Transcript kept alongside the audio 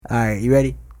All right, you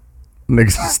ready?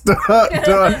 Niggas stuck,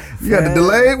 dog. You got the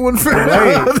delayed one for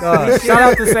Shout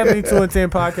out to 72 and 10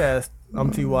 podcast.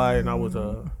 I'm TY and I was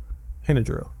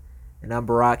Hinadrill. And I'm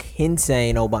Barack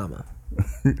Hussein Obama.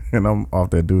 And I'm off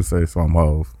that do say, so I'm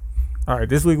Hove. All right,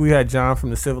 this week we had John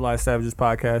from the Civilized Savages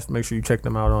podcast. Make sure you check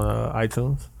them out on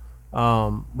iTunes.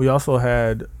 We also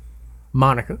had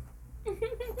Monica.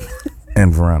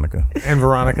 And Veronica.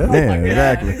 Yeah,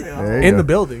 exactly. In the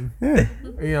building. Yeah.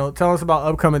 You know, tell us about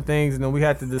upcoming things, and then we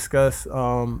had to discuss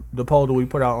the poll that we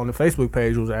put out on the Facebook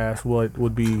page was asked what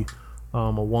would be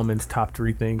a woman's top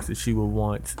 3 things that she would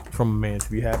want from a man to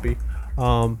be happy.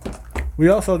 We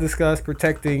also discussed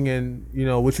protecting and, you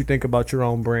know, what you think about your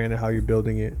own brand and how you're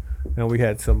building it. And we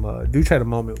had some, Deuce had a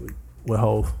moment with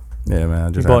Hove. Yeah, man.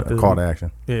 I just had a call to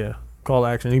action. Yeah, call to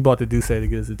action. He bought the Deuce to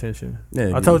get his attention.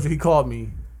 Yeah, I told you he called me,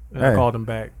 and I called him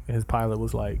back, and his pilot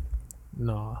was like,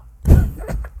 nah.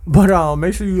 But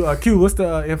make sure you, Q, what's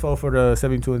the info for the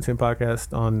 72 and 10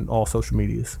 podcast on all social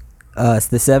medias? It's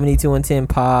the 72 and 10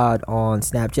 pod on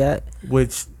Snapchat.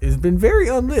 Which has been very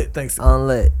unlit, thanks to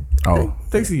Unlit. Oh.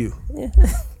 Thanks to you.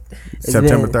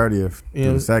 September 30th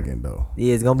to the 2nd, though.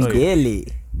 Yeah, it's going to be deadly.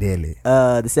 Deadly.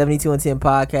 The 72 and 10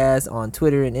 podcast on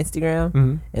Twitter and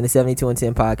Instagram, and the 72 and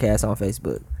 10 podcast on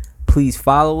Facebook. Please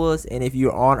follow us, and if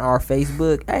you're on our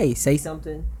Facebook, hey, say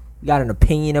something. You got an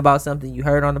opinion about something you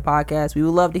heard on the podcast, we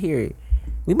would love to hear it.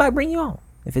 We might bring you on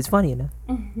if it's funny enough.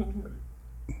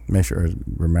 Make sure it's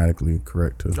grammatically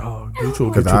correct too. Oh, get you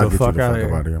Because I'll the get you fuck the out fuck of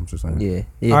here. out of here. I'm just saying.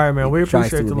 Yeah. All right, man. We He tries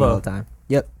appreciate to the with me all love. the time.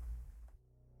 Yep.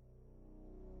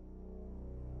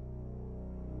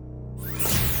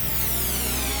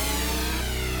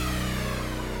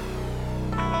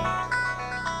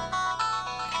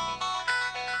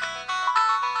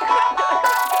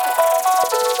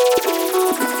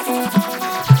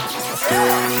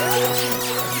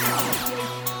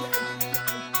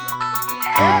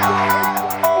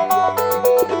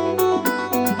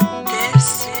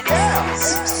 This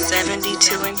is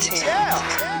 72 and 10.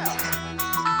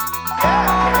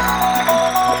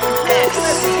 This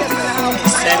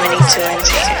is 72 and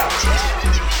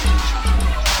 10.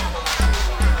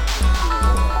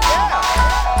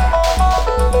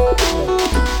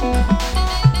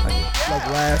 Like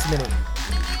last minute.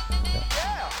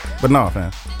 But no,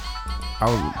 fam.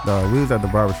 We was at the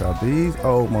barbershop. These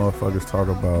old motherfuckers talk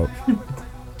about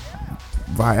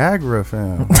Viagra,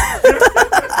 fam.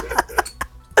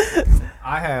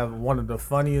 I have one of the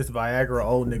funniest Viagra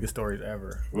old nigga stories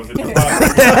ever. I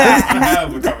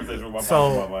have a conversation with my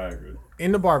So- partner about Viagra.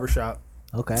 In the barbershop,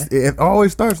 Okay. It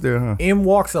always starts there, huh? in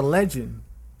walks a legend.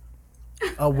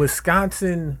 A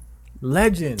Wisconsin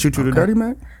legend. Choo Choo the Dirty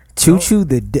Mac? Choo Choo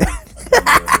the dead.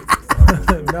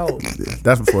 No.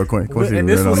 That's before Quincy And really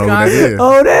this don't know who that Wisconsin- is.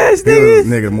 Oh, that's He was niggas.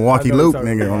 nigga, Milwaukee I know Luke, what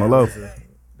nigga, you're on the talking low. about.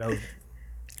 That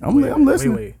was I'm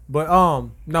listening. Wait. But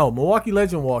no, Milwaukee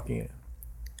legend walk in.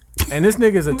 And this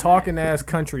nigga's a talking ass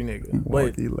country nigga.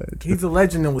 But Milwaukee legend. he's a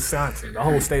legend in Wisconsin, the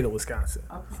whole state of Wisconsin.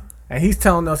 And he's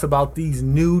telling us about these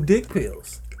new dick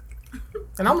pills.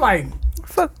 And I'm like,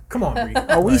 Fuck. come on, Reed.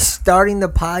 Are we starting the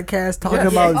podcast talking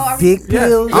Yes. about dick Yes.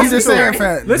 pills? I'm just to saying, it.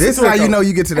 fam. Listen This is to it, how you though. know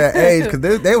you get to that age,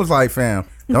 because they was like, fam,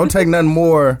 don't take nothing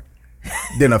more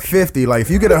than a 50. Like, if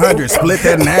you get 100, split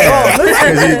that in half.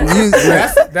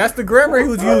 'Cause That's the grammar he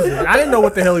was using. I didn't know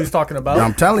what the hell he was talking about.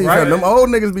 I'm telling you, Right? fam, them old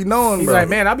niggas be knowing, He's bro. like,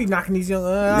 man, I be knocking these young.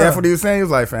 That's what he was saying. He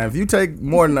was like, fam, if you take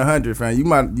more than 100, fam,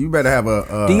 you better have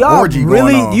a Do y'all orgy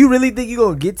really? going on. Do you really think you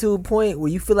gonna get to a point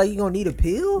where you feel like you gonna need a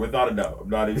pill? Without a doubt. I'm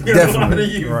not even Definitely.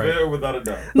 you, Right. man, without a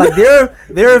doubt. Like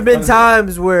there have been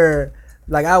times where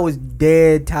like I was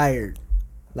dead tired,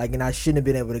 like and I shouldn't have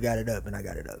been able to got it up, and I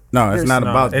got it up. No, it's not No,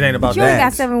 about it ain't about You only that.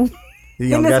 got 7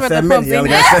 He only minutes got worth 7 of minutes. He only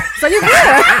pumping. got 7. So you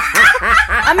good.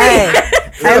 I mean,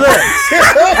 Hey, look,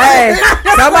 hey,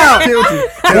 come out.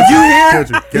 Did you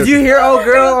hear? Did you hear old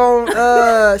girl on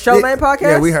Charlamagne podcast?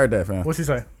 Yeah, we heard that, fam. What'd she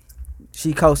say?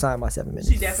 She co-signed my 7 minutes.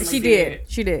 she did.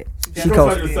 She did. She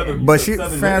co-signed. But she,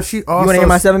 fam, she also. You wanna hear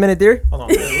my 7 minute theory? Hold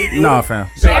on. Nah, fam.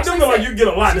 I do feel like you get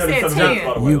a lot She out of said the 10.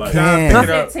 by the way. You Like, can. Pick it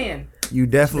up. 10. You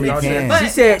definitely But-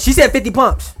 can. She said 50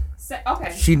 pumps.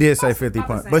 Okay. She did say 50 About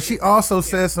the points, same. but she also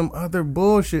said some other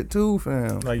bullshit too,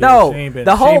 fam. Like, yeah, No, she ain't been-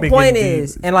 the she whole ain't been point getting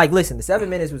is, and like, listen, the 7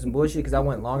 minutes was some bullshit because I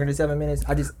went longer than 7 minutes.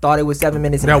 I just thought it was 7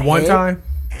 minutes. in that my one head. time.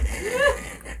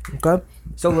 Okay.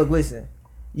 So look, listen,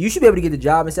 you should be able to get the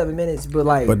job in 7 minutes, but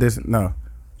like, But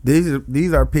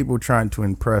these are people trying to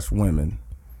impress women.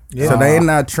 Yeah. So they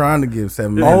not trying to give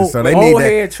 7 minutes. So they need old that.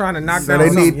 head trying to knock So down they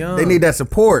something need young. they need that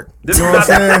support. This You is know what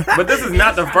I'm not, saying? but this is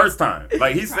not the first time.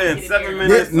 Like he's saying 7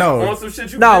 minutes no. on some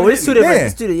shit you No, been it's two hitting. different. Yeah.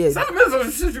 It's two different. Yeah. 7 minutes on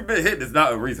some shit you've been hitting is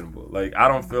not unreasonable. Like I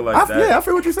don't feel like that. Yeah, I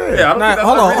feel what you're saying. Yeah, I don't Nah, think that's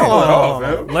hold on, unreasonable hold at on, all, hold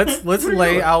on. fam. Let's What are you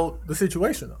lay doing? out the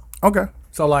situation though. Okay,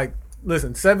 So like,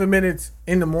 listen, 7 minutes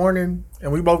in the morning,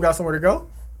 and we both got somewhere to go.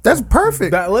 that's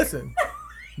perfect. That listen,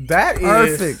 that is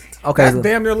Perfect. Okay, That's look.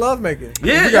 damn near love making.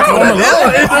 Yeah, You got yo, somewhere to go.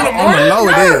 it's in the On morning. the low,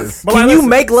 it Yes. is. But Can like, you listen,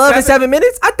 make love in 7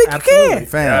 minutes? I think Absolutely. you can.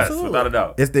 Fam, Yes, without a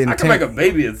doubt. It's the I can intent. make a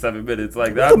baby in 7 minutes.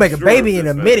 Like that. You can make a baby in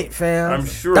a minute, fam. I'm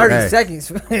sure. 30 Hey. seconds.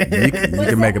 you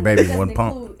can make a baby in one doesn't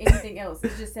pump. include anything else.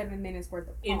 It's just 7 minutes worth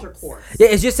of Intercourse. Yeah,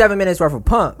 it's just 7 minutes worth of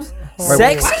pumps.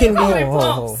 Sex can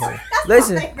be.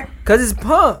 Listen, because it's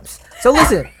pumps. So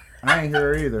listen, I ain't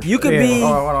here either. you could Yeah. be.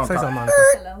 Hold on, Say something, Monica.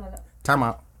 Hello. Time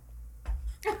out.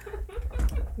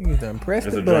 You need to impress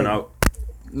It's the a joint button. out.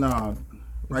 No,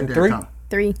 right it there. 3? Tom.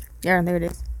 3. Yeah, there it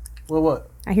is. Well, what?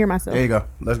 I hear myself. There you go.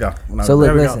 Let's go. So look,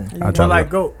 There we listen. go. I'll try But like,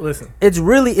 to go listen. It's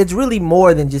really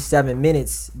more than just 7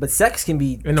 minutes. But sex can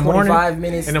be In the 25 morning?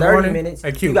 minutes, In the 30 morning? minutes.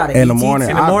 Hey, Q. You got in the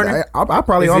morning. In the morning? I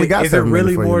probably only got Is it 7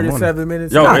 really minutes for you more in the than morning. 7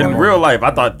 minutes? Yo, Nah, in no. real life,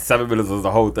 I thought 7 minutes was the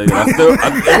whole thing.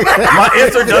 My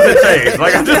answer doesn't change.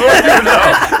 Like I just want you to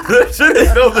know, the shit is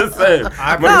still the same.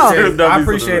 I But it's still appreciate, W I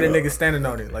appreciate a something. nigga standing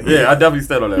on it. Like, Yeah, I definitely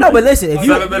stand on that. No, but listen, if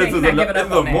you 7 minutes is not enough giving up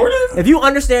in the on that. morning. if you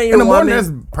understand your In the morning,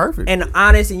 woman that's perfect. and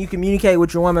honest and you communicate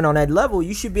with your woman on that level,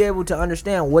 you should be able to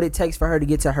understand what it takes for her to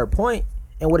get to her point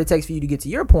and what it takes for you to get to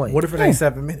your point. what if it ain't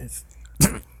 7 minutes? You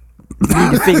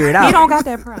need to figure it You out. don't got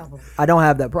that problem. I don't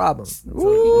have that problem.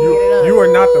 You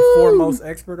are not the foremost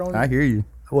expert on I it. hear you.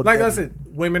 Like I said,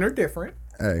 women are different.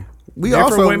 Hey, we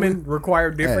Different also women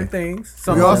require different things.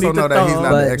 Some we also need know the that he's thumb.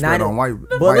 not But the expert not- on white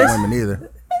listen- women either.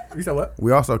 You said what?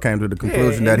 We also came to the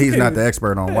conclusion Yeah, that he's you not can- the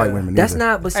expert on white women That's either.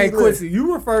 not. But see, Hey look, Quincy,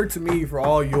 you referred to me for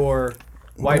all your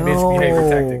white bitch behavior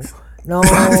tactics. No, You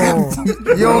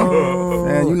don't,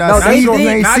 man, you No, not they seasoned, think-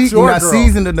 ain't not seasoned, your you not girl.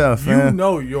 seasoned enough, You man.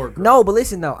 know your girl. no. But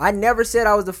listen, though, I never said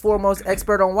I was the foremost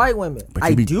expert on white women. But you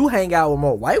I be- do hang out with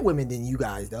more white women than you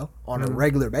guys, though, on a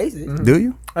regular basis. Do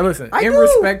you? Hey, listen, I in do.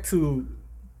 respect to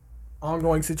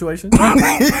ongoing situations, You hear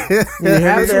me there?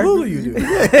 absolutely you do.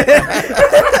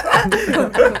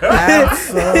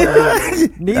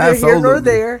 Absolutely. Neither here nor Absolutely.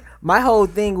 there. My whole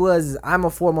thing was I'm a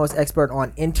foremost expert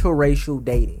on interracial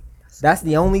dating. That's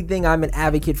the only thing I'm an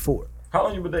advocate for. How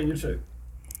long you been dating your chick?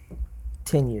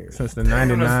 10 years. Since the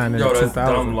 99 and Yo, the that's dumb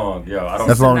 2000. long. Yo, I don't.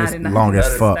 That's long as 99. long as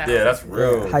that is- fuck. Yeah, that's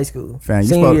real. High school. Fam, you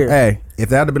Senior supposed, year. hey, if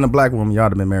that had been a black woman, y'all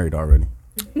would have been married already.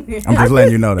 I'm just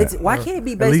letting you know It's, that. why can't it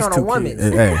be At based least on a 2 woman? kids.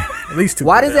 Hey, At least 2.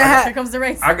 Why does it Here have? comes the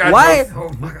race. I got Why- I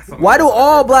got something. Why do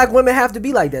all black women have to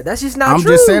be like that? That's just not I'm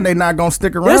true. just saying they not gonna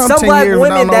stick around. There's some 10 black years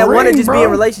women without that no want to ring, just be bro.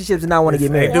 in relationships and not want to get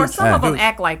They married. do. Or some of them Dude.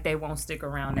 act like they won't stick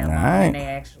around that long, Alright. and they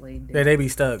actually do. Yeah, they be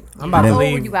stuck. I'm about then- to Oh,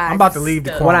 leave. you guys I'm about to leave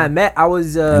the stuck. corner. When I met, I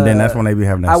was. And then that's when they be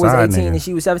having that I was side 18 nigga. and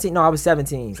she was 17. No, I was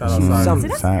 17. Shout out Some-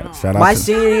 side. Shout out my to,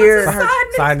 senior year, her,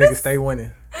 Side niggas stay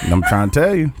winning. I'm trying to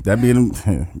tell you, that be them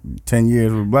 10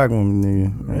 years with a black woman,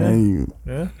 nigga. And you,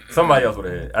 Yeah. Somebody else would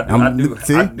have had.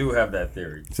 See? I do have that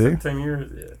theory. See? 10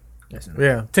 years, yeah.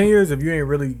 Yeah. 10 years if you ain't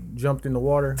really jumped in the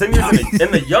water. 10 years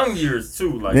in the young years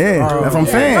too. Like Yeah, that's what I'm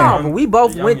saying. no, but we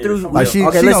both The went young through. years. like she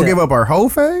okay, don't listen. give up her whole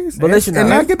face, But listen, and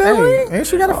now, not get that ring. And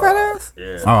she got a fat ass.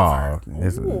 Yeah. Oh,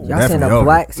 it's y'all saying definitely a over.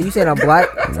 black? So you saying a black?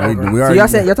 We So already, y'all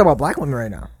saying y'all talking about black women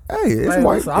right now? hey, it's Hey,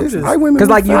 white. listen, I'm It's just- white women. Because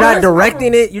like with you're fat not asses.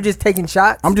 directing it, you're just taking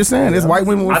shots. I'm just saying, it's white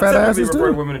women with I fat typically asses refer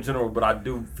to too. women in general, but I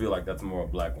do feel like that's more a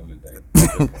black woman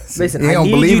thing. Listen, He I don't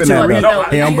need believe you in to that read. though.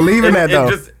 He don't believe in that It though.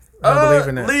 just, I don't believe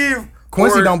in that. Leave.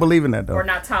 Quincy or- don't believe in that though. Or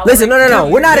not tolerant. Listen, no.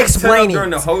 We're not give 10 up explaining. during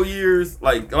the whole years.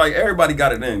 Like everybody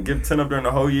got it in. Give 10 up during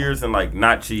the whole years and like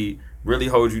not cheat. Really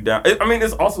hold you down. I mean,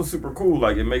 it's also super cool.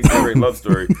 Like it makes a great love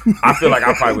story. I feel like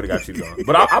I probably would have got cheated on,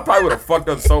 but I probably would have fucked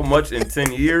up so much in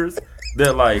 10 years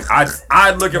that like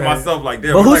I look at myself like,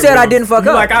 damn. But who like, said I well, didn't fuck You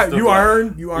up? like Still you black. earned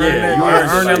Yeah, that. you You earned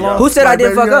earned it. that long. Who said I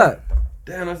didn't baby fuck girl. up?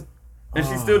 Damn, and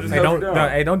she still just Hey, held you don't, down.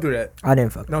 hey, don't do that. I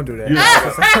didn't fuck up. Don't do that.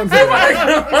 Don't do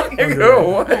that.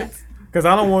 Nigga, what? Because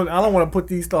I don't want to put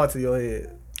these thoughts in your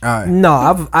head. All right,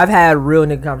 No, I've had real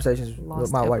nigga conversations with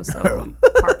Lost my wife. episode,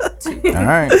 part 2. all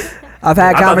right. I've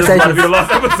had I thought this was about to conversations. be the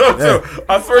last episode too.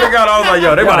 I swear to God, I was like,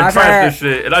 yo, they about I've to trash had- this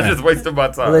shit, and I just wasted my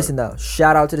time. Listen though,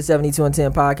 shout out to the 72 and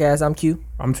 10 podcast. I'm Q.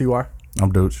 I'm TR.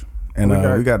 I'm Dooch, and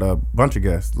we got a bunch of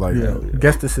guests. Like,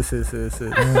 Guess this is.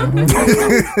 Dude,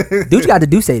 you got the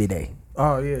Deuce today.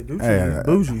 Oh yeah, dude, Hey,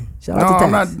 bougie. Shout no, out to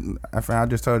I'm Tax. not. I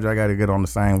just told you I got to get on the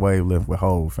same wavelength with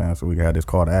Hov, fam, so we can have this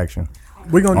call to action.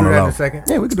 We're gonna On do the that in low. a second.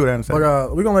 Yeah, we can do that in a second.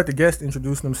 But we're gonna let the guests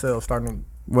introduce themselves, starting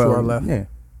to our left. Yeah.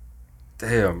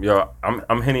 Damn, yo,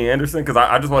 I'm Henny Anderson because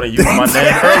I just want to use my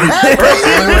name early.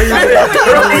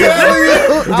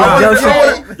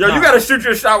 Yo, you gotta shoot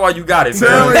your shot while you got it. Take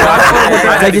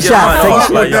a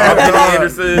shot. I'm Henny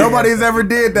Anderson. Nobody's ever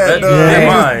did that. Get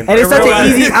mine. And it's such an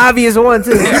easy, obvious one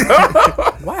too.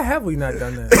 Why have we not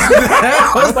done that?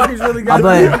 Nobody's really got I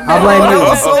blame That you.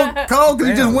 was so cold because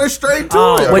you just went straight to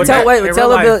it. Wait, tell in a real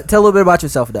life. little bit about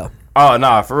yourself though. Oh,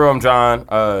 nah, for real, I'm John.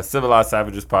 Civilized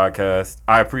Savages podcast.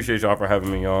 I appreciate y'all for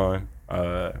having me on.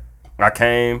 I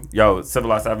came,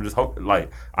 Civilized Savages. I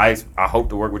hope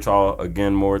to work with y'all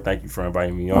again more. Thank you for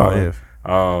inviting me on. yes.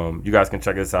 You guys can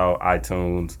check us out,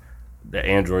 iTunes, the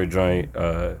Android joint,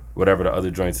 whatever the other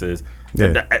joints is.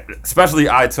 Yeah. Especially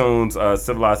iTunes,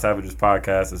 Civilized Savages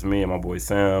podcast. It's me and my boy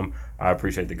Sam. I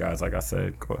appreciate the guys, like I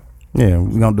said. Cool. Yeah,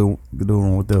 we're going to do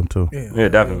one with them, too. Yeah,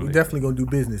 definitely. We definitely gonna do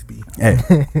business, B. Hey.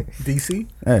 DC.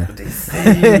 Hey. My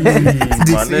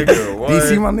nigga, what?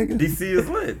 DC, my nigga? DC is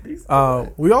lit.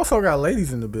 DC. We also got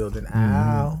ladies in the building.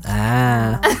 Ow.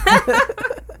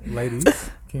 Ladies,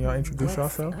 can y'all introduce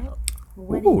yourself?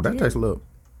 Ooh, that tastes a little.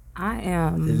 I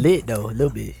am Lit though, a little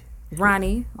bit.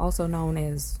 Ronnie, also known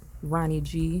as Ronnie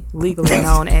G, legally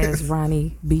known as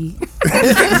Ronnie B.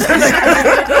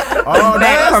 Oh,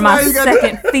 Back for my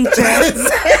second feature.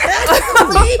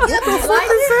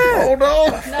 Hold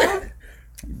on.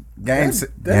 Game set.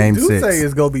 Game Duce 6.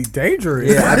 is gonna be dangerous.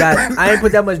 Yeah, I ain't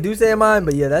put that much Duce in mine,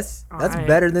 but yeah, that's Alright.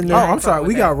 better than Oh, that. I'm sorry.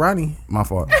 We got Ronnie. My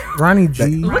fault. Ronnie G.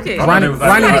 Look at Ronnie I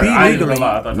thought it was B I ain't legally. gonna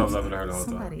lie. I thought y'all was up in there the whole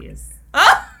time. somebody is.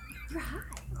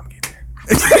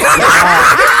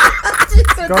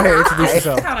 Go ahead, introduce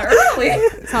yourself. Kind of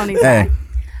early. Tony's Hey. like,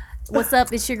 what's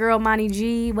up? It's your girl Monty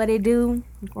G. What it do?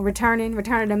 Returning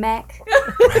to Mac.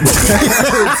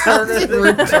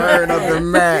 Return of the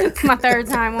Mac. My third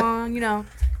time on.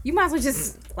 You might as well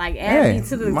just add Hey, me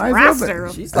to the might as well roster.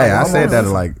 be. She's Hey, I said that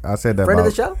almost I said that friend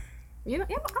of the about, show. Yeah,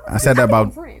 I said that I'm about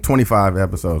a friend. 25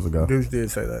 episodes ago. Duce did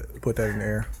say that. Put that in the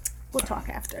air. We'll talk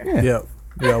after. Yep.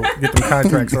 Yo, get them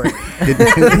contracts right.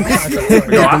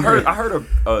 Yo, I heard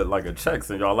a check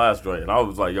in y'all last joint, and I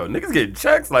was like, yo, niggas getting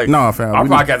checks? Like, No, fam, our we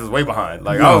need- podcast is way behind.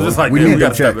 Like, I was just like, we damn, need we them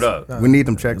gotta step checks. it up. We need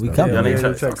them checks. We though. coming. Y'all need Yeah,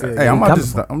 checks. checks, Okay. yeah. Hey, I'm Coming.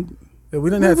 just. Yeah, we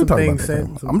done had some talk about things that,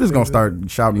 said. though. I'm just gonna start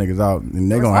shouting niggas out,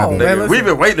 and they're gonna have Oh, to. man, Nigga, listen. we've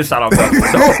been waiting to shout out Bevel.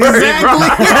 Don't worry, bro.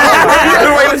 We've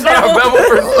been waiting to shout out Bevel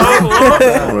for so long.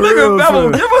 Nigga, Bevel,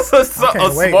 give us a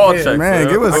Can't wait, small yeah. check, Man,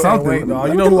 give us Can't something. wait, dog.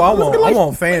 You know who I want? I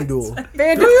want FanDuel.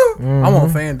 FanDuel? I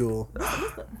want FanDuel.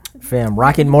 Fam,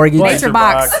 Rocket Mortgage. Nature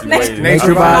Box.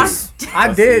 Nature Box.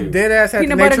 I did dead ass had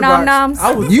Peanut the butter Nature nom Box. noms.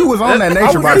 I was You was on that I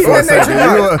nature was box eating for a that second.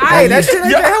 Nature You Box. were- Hey, that shit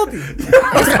ain't that healthy.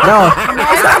 No,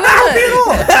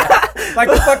 Like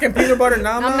the fucking peanut butter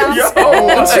nom noms. Yo,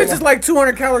 Them shits is like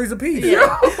 200 calories a piece.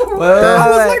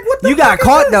 well, like, what the you got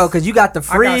caught though, cause you got the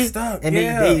free, stuck, and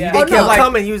yeah. they Yeah. kept Oh, no, like,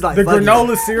 coming. You was like, The fuck it.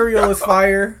 granola cereal is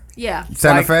fire. Yeah.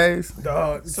 Santa Like- Fe's,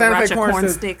 Santa Fe Sriracha corn corn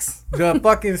sticks. The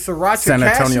fucking sriracha San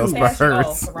Antonio cashew.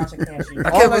 Spurs. I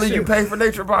can't believe you paid for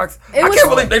Nature Box. I was- can't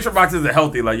believe Nature Box isn't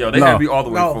healthy. Like, yo, they No. had to be all the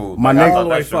way No. full. My Like, I nigga- thought All the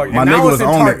way that shit fuck. was- My And now nigga it's was in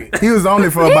on Target. it. He was on it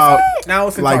for about Now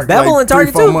it's in like Target. Bevel in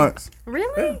Target 3-4 too? months.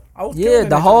 Really? I was Yeah, killing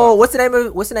the Nature whole Box.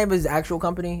 what's the name of his actual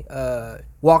company?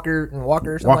 Walker and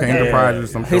Walker. Or something Walker like that. Enterprises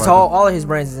or something. His like whole all of his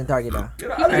brands is in Target now.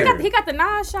 Get out of here. He got the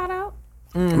Nas shout out.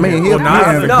 that. I mean, he's Nas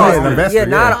an is- investor. yeah,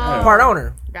 not part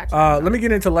owner. Gotcha. Let me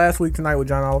get into last week tonight with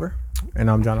John Oliver,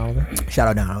 and I'm John Oliver. Shout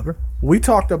out Don Oliver. We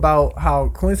talked about how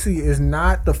Quincy is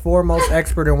not the foremost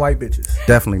expert in white bitches.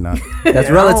 Definitely not. That's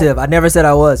Yeah, relative. I never said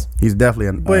I was. He's definitely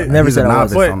a But- Never he's said a I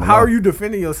was. novice But on the how law. are you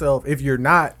defending yourself if you're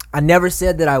not? I never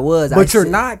said that I was. But you're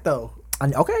not though.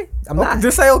 Okay, I'm not.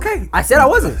 Just say okay. I said I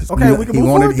wasn't. Okay, we can He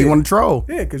move wanted. forward. He then. wanted to troll.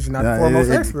 Yeah, because you're not Yeah, the foremost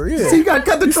it- expert. Yeah. See, you got to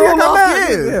cut the You see, I troll got off. mad.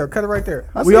 Yeah. Yeah, cut it right there.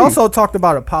 I We see. also talked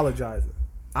about apologizing.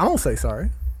 I don't say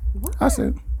sorry. I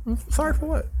said, Sorry for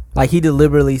what? Like he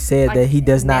deliberately said Like, that he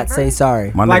does not never? say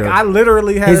sorry. my Like nigga, I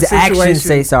literally had His a situation actions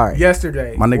say sorry.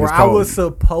 yesterday My nigga's where I cold. was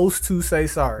supposed to say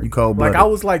sorry. You cold-blooded. Like I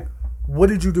was like, what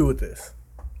did you do with this?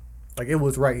 Like it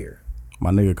was right here.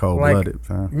 my nigga cold blooded.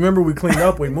 Like, Remember we cleaned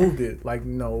up, we moved it. Like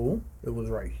no, it was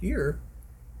right here.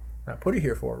 I put it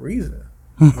here for a reason.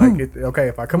 Like okay,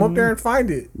 if I come up there and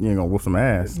find it, you ain't gonna whoop some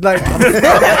ass. like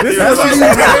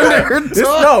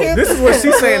this is what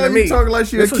she's saying to me. You talking like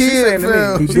she This a is what she's kid, saying to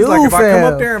fam. me. He She's like, do, if I come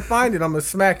fam. up there and find it, I'm gonna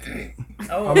smack you.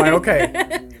 I'm like,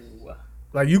 okay.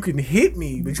 Like you can hit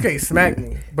me, but you can't smack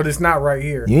me. But it's not right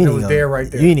here. You ain't It was gonna- there,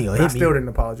 right there. you ain't gonna I hit still me. didn't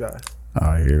apologize.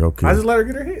 Oh, here, okay. I just let her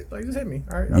get her hit. Like just hit me.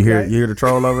 All right. You hear? okay. You hear the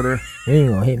troll over there? You ain't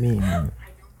gonna hit me, man.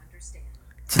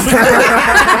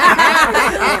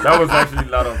 That was actually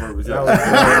not on purpose. That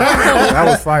Yeah.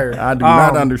 was fire. I do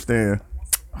not Um, understand.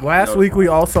 Last week we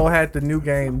also had the new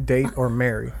game Date or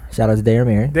Marry. Shout out to Dare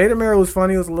Mary. Date or Marry was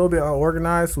funny. It was a little bit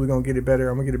unorganized, so we're gonna get it better.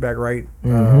 I'm gonna get it back right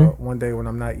one day when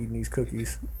I'm not eating these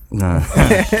cookies. Shout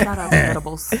out to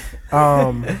edibles.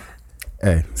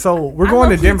 Hey, So we're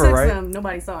going to Denver, right? Some.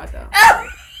 Nobody saw it though.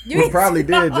 you probably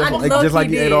did just like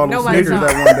you ate all those Nobody Snickers saw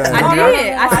it. that one day. I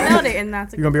did. I smelled it, and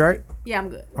that's You gonna be right? yeah. I'm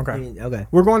good. Okay. Okay.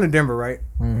 We're going to Denver, right?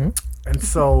 Mm-hmm. And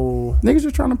so Niggas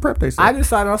just trying to prep I themselves.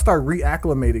 decided I'll start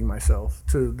reacclimating myself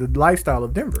to the lifestyle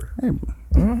of Denver. Hey,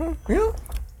 You know?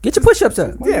 Get your push-ups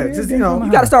up. Yeah, just you know,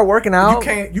 You got to start working out.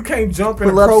 you can't jump in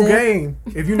a Pull-ups pro in. game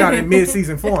if you're not in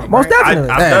mid-season form. Most right? definitely.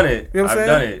 I've done it. You know what I'm I've saying?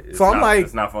 done it. It's So I'm not- like-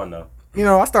 it's not fun though. You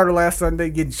know, I started last Sunday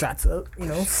getting shots up, you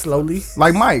know, slowly.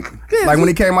 like Mike, like when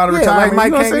he came out of Yeah, retirement. like Mike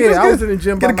you know what I'm came saying? in. Just I was in the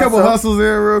gym Get by a couple myself. hustles in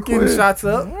real quick. Getting shots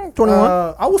up.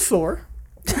 21. I was sore.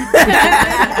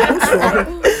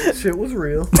 Shit was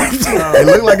real. It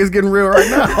look like it's getting real right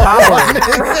now.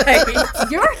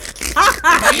 You're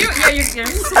You're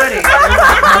sweating.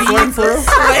 I'm sweating for real.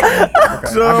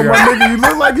 So, my nigga, you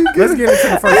look like you Let's getting. get into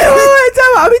the first Wait, topic. wait,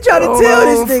 time out. I be trying to Hold tell on,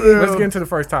 this nigga. Phil. Let's get into the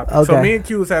first topic. Okay. So me and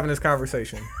Q was having this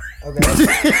conversation. My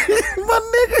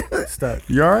nigga. Stuck.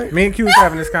 You all right? Me and Q was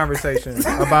having this conversation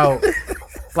about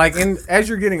like as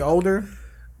you're getting older,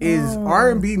 is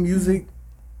R&B music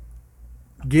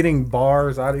getting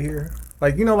bars out of here?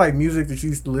 Like, you know, like music that you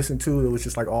used to listen to, it was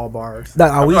just like all bars.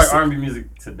 Like, I are feel we like R&B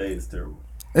music today is terrible.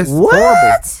 It's What?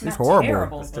 horrible. It's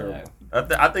horrible. It's terrible.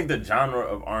 I think the genre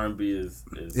of R&B is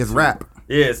It's too- rap.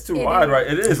 Yeah, it's too wide, right?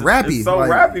 It is. It's rappy, It's so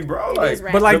like- rappy, bro. Like, is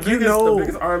rappy. But like the you biggest, know, the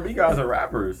biggest R&B guys are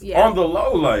rappers. Yeah. On the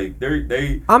low, like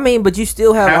they I mean, but you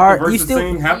still have half the art. You verses still,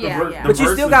 sing, half the Yeah, ver- yeah. the but you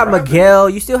still verses got rapping. Miguel.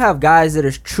 You still have guys that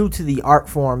are true to the art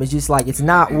form. It's just like it's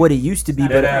not what it used to be. That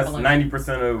But ass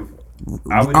 90% of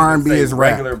I would R&B even say is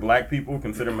rap. regular black people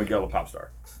consider Miguel a pop star,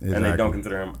 and they Exactly. don't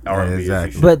consider him R&B.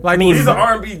 exactly. but Like, I mean, He's an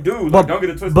R&B dude. Like, don't get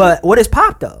it twisted. but what is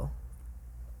pop though?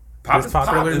 pop It's is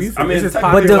popular pop. It's- music. I mean, It's it's just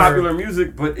technically popular- popular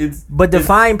music, but it's But it's-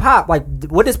 define pop. Like,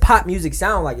 what does pop music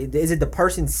sound like? Is it the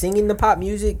person singing the pop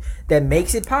music that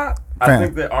makes it pop? I Fam.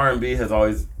 think that R&B has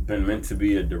always been meant to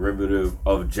be a derivative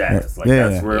of jazz. Like Yeah.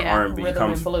 that's where Yeah, R&B rhythm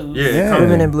comes and from. blues. Yeah, it Yeah. comes,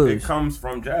 Rhythm and blues. It comes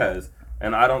from jazz,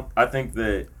 and I think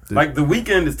that like The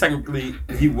Weeknd is technically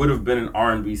he would have been an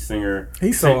R&B singer.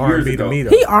 he's 10 so years R&B to ago. me though.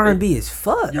 He R&B as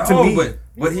fuck. Yo, To me.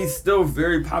 but he's still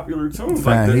very popular tunes.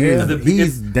 Man, Like he's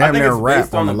it's- damn I think near it's rap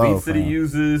based on on the the low, beats that he fam.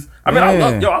 uses. I mean, I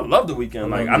Yeah. love The Weeknd.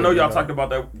 Like I know love y'all The Weeknd. talked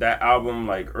about that album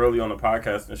like early on the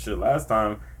podcast and shit last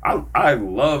time. I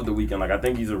love The Weeknd. Like I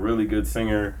think he's a really good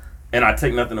singer. And I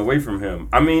take nothing away from him.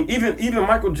 I mean, even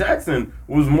Michael Jackson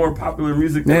was more popular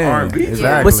music than Yeah, R&B.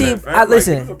 exactly. But see, Like,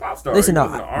 listen, he was a pop star. listen, He no,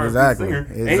 wasn't an R&B Exactly, singer.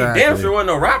 And he exactly. damn sure wasn't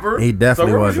no rapper. He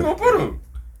definitely so where was you wasn't. gonna put him?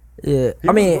 Yeah, He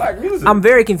I was mean, black music. I'm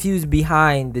very confused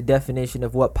behind the definition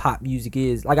of what pop music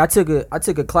is. Like, I took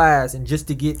a class, and just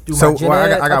to get through So my gen well,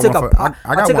 ed, I got took one a for pop-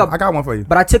 I got took one. a- I got one for you.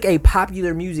 But I took a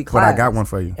popular music But class. I got one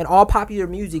for you. And all popular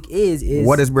music is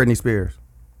What is Britney Spears?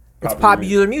 it's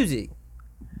popular music.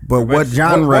 But what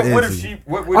genre what is if it? she?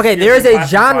 What would Okay, she there is been a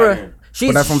classified genre. in? She's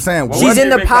But that's what I'm saying. Well, she's what in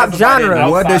if the been pop classified in genre.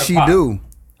 outside What does of she pop? do?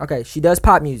 Okay, she does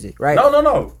pop music, right?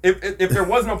 No. If there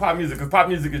was no pop music, because pop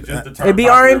music is just the term. It'd be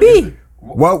popular R&B. music.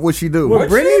 What would she do? Would What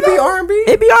Britney she be do? R&B?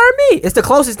 It'd be R&B. It's the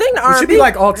closest thing to Would she R&B. be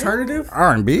like alternative?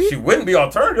 R&B? She wouldn't be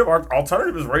alternative.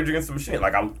 Alternative is Rage Against the Machine.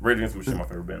 Like Rage Against the Machine, my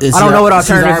favorite band. Is I don't she- know what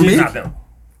she's alternative R&B? She's not them.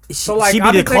 So, like, she'd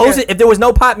I be the be thinking- closest. If there was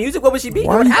no pop music, what would she be?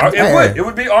 Why It would you- have to, Hey. It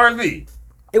would be R&B.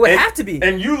 it would And- have to be.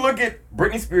 And you look at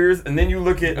Britney Spears, and then you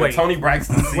look at a Wait. Tony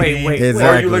Braxton CD, Wait. or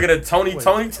Exactly. you look at a Tony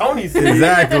CD,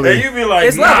 Exactly. and you be like,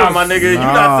 It's nah, levels. my nigga, you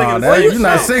Nah, not singing the that- same you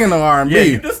not shit. singing no R&B. Yeah,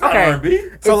 you just not Okay. R&B. So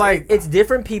It's- like, it's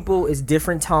different people, it's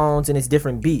different tones, and it's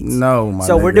different beats. No, my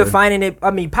So we're nigga. defining it.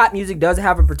 I mean, pop music does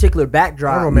have a particular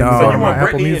backdrop. I don't know, maybe No. So on you my want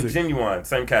Apple Britney Music. and Genuine,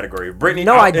 same category. Britney,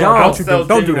 No, I don't. outsells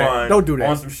Don't do that. Genuine Don't do that.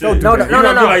 On some shit. Don't do that. You're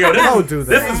No, gonna no, be like, yo, this Don't is- do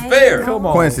that. This is fair. Come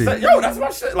on. Quincy. Yo, that's my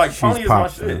shit. Like Tony is my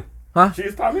pop, shit. man. Huh? She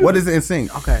is pop music. What is it in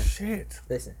sync? Okay, Shit.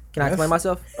 listen. Can I explain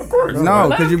myself? Of course. No,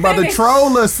 because you about to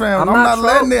troll us, fam. I'm I'm not not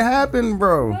letting it happen,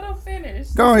 bro. Let him finish.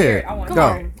 Go ahead. I wanna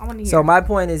Go. hear. I want to hear. So my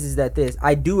point is that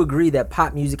I do agree that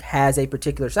pop music has a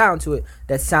particular sound to it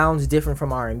that sounds different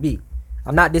from R&B.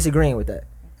 I'm not disagreeing with that.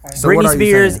 So what Britney are you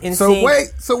Spears, saying? NSYNC, So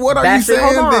wait, so what are you Backstreet,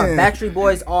 saying hold on. then? Backstreet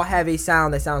Boys all have a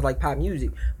sound that sounds like pop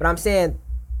music. But I'm saying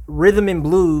rhythm and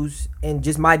blues, and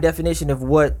just my definition of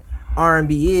what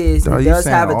R&B is, So it you does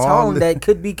saying have a all tone the- that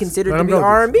could be considered Let to him be go.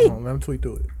 R&B. Hold on, let him tweet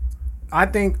through it. I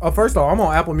think, first of all, I'm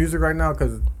on Apple Music right now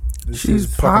because This She's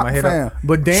is fucking pop, my head fam. up.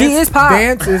 But dance, She is pop.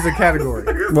 Dance is a category.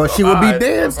 Well, she would be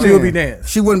dance. She would be dance.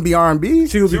 She wouldn't be R&B.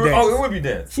 She would be dance. Oh, it would be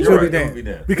dance. She You're would right, be it dance. would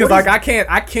be dance. Because like I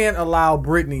can't allow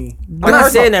Britney. I'm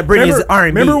not saying that Britney is R&B.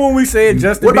 Remember when we said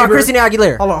Justin What about Bieber? Christina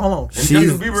Aguilera? Hold on. And She's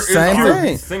Justin Bieber is same an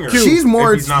thing. singer. She's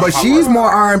more, If he's not but pop she's rock. more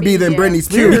R&B than Yeah. Britney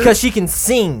Spears. Because she can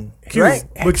sing, Q. right?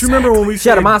 But you remember when we She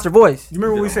had said a monster voice. You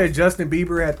remember when we said Justin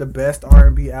Bieber had the best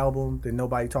R&B album that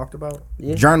nobody talked about?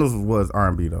 Journals was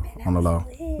R&B though on the low.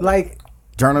 Like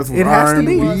Journals was it has to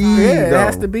R&B. be. Yeah, it though.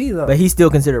 has to be though. But he's still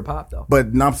considered pop, though.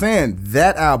 But no, I'm saying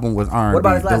that album was R&B. What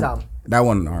about his last album? That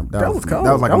wasn't R&B. That was cold.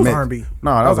 That was like That a was mix. R&B.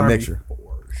 No, that was a R&B. mixture.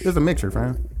 It was a mixture,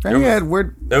 fam. And he had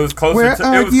weird. It was closer Where to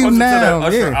are you that now?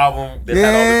 Usher Yeah. album that had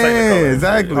all the technical. Yeah,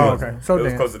 exactly. Oh, okay. So it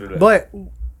was damn. closer to that. But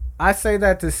I say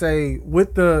that to say,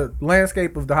 with the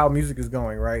landscape of how music is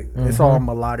going, right? It's all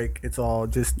melodic. It's all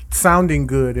just sounding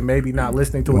good, and maybe not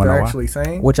listening to what Wanna they're know why? actually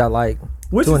saying, Which I like.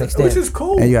 which to an is extent.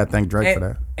 cool. And you gotta thank Drake for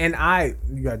that. And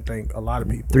you got to thank a lot of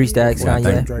people. 3 Stacks, You gotta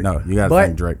Kanye. thank- Drake. No, you gotta But-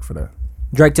 thank Drake for that.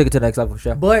 Drake took it to the next level, for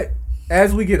sure. But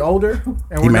as we get older,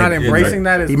 and He we're made not it- embracing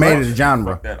that as He much, made it a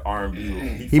genre. Fuck that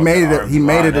R&B. He made it. He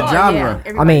made it a genre.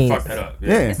 I mean, Fuck that up.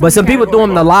 Yeah. but some people threw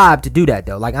him the lob to do that,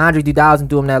 though. Like Andre 3000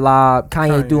 threw him that lob.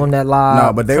 Kanye threw him that lob.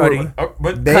 No, but they Cudi. were.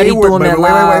 But They Cudi were. doing But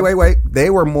that wait. live. They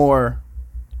were more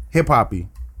hip hoppy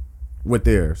with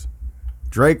theirs.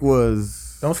 Drake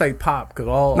was. don't say pop because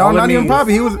all No, all it not even means-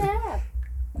 poppy. He was.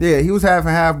 Yeah, he was half and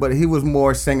half, but he was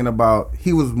more singing about.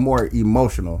 He was more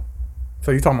emotional.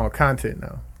 So you're talking about content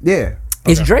now. Yeah.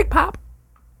 Is Drake pop?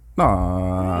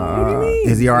 No.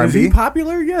 Is he R&B? Is he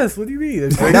popular? Yes. What do you mean?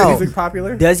 Is Drake No. music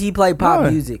popular? Does he play pop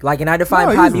No. music? Like, and I define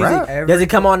No, pop he's music. rap. Does it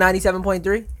come on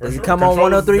 97.3? Does it come on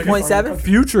Control is the biggest 103.7?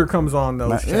 Future comes on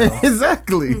those channels.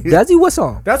 Exactly. Does he? What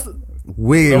song? That's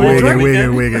Wiggy, Drake wiggy, wiggy,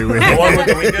 again? wiggy, The wiggy. one with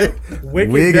the weekend?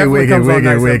 Wicked. Wiggy, definitely wiggy, comes on wiggy,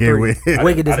 97.3. wiggy, wiggy.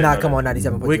 Wicked does I not didn't come know on that.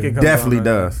 97.3. Wicked comes Definitely on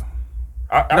does.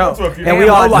 I No. went to a few. And we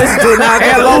all listen to it now.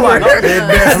 and low life. It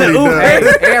definitely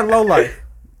does. and low life.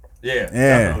 Yeah,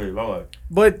 definitely. Low life.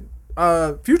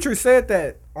 But Future said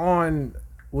that on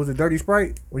was it Dirty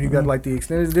Sprite when you got like the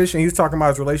extended edition. He was talking about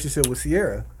his relationship with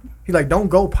Sierra. He like don't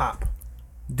go pop,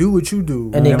 do what you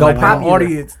do, And then go let the popular.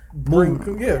 audience bring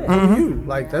you.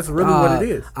 Like that's really what it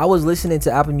is. I was listening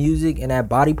to Apple Music and that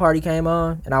Body Party came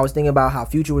on, and I was thinking about how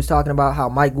Future was talking about how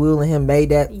Mike Will and him made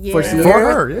that for Yeah. Sierra. For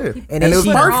her, yeah. And And then it was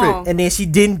she- perfect. And then she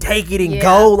didn't take it and Yeah.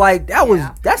 go. Like that was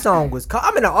Yeah. that song was cold.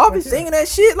 I'm in the office singing that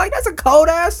shit. Like that's a cold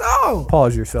ass song.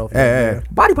 Pause yourself. Hey, young hey. man.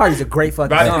 Body Party's a great fucking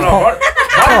Body, song. no, body,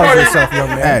 Pause party, yourself, young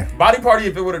man. Hey, body party,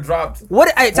 if it would have dropped.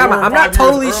 What? Hey, time 4 out. or I'm not 5 years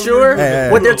totally earlier, sure Hey,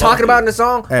 what they're hey. talking about in the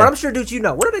song, Hey. but I'm sure, dude, you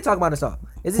know. What are they talking about in the song?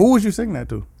 Is it? who was you singing that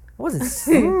to? I wasn't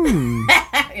singing.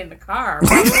 In the car.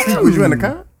 Was you in the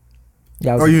car?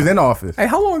 Yeah, I was Or you was in the office? Hey,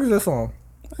 how long is this song?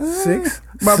 6,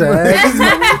 My- 7.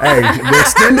 Hey, the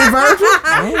extended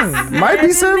version might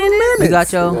be 7 minutes. You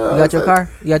got your car?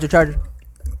 You got your charger?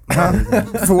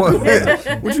 For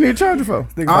what? What you need a charger for?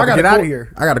 Nigga about to get outta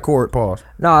here. I got a cord. Pause.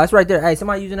 No, it's right there. Hey,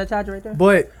 somebody using that charger right there?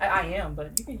 But I am,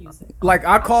 but you can use it. like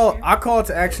I call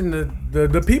to action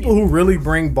the people who really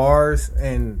bring bars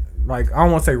and like I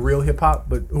don't want to say real hip hop,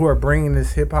 but who are bringing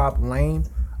this hip hop lane.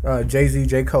 Jay-Z,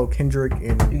 J. Cole, Kendrick,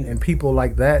 and people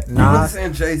like that. I'm Nas.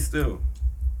 saying Jay still.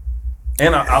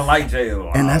 And I like Jay a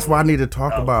lot. And that's what I need to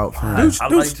talk about. I Dude,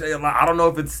 like Jay a lot. I don't know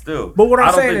if it's still. But what I'm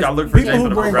I don't saying think I is look for people Jay who for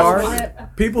the bring progressive. bars,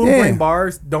 people who Yeah. bring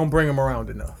bars don't bring them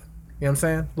around enough. You know what I'm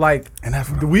saying? Like, And that's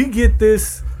what do we get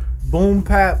this boom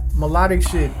pap melodic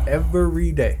shit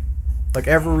every day? Like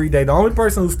every day. The only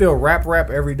person who still rap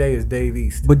every day is Dave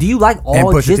East. But do you like all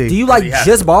Pusha just? T. Do you like He has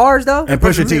just to. bars though? And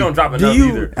Pusha T. He don't drop Do enough you-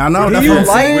 either. I know. Do That's you what I'm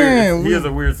like- saying. He is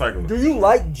a weird cyclist. Do you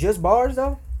like just bars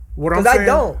though? What I'm Because I saying,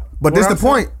 don't. But this what the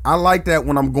I'm point. I like that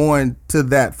when I'm going to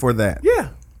that for that. Yeah.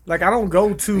 Like I don't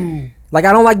go to Like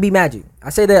I don't like B Magic. I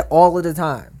say that all of the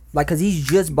time. Like cause he's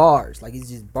just bars. Like he's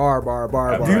just bar.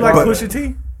 do you like But- Pusha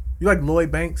T? You like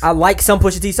Lloyd Banks? I like some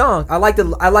Pusha T songs. I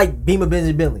like Beamer Benz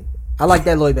and Bentley. I like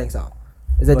that Lloyd Banks song.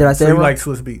 Is that did I say so it you wrong? like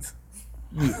Swiss Beats?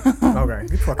 Yeah. Okay.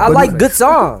 You fucking I like good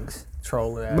songs.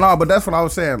 troll that. No, but that's what I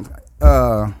was saying.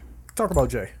 Talk about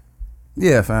Jay.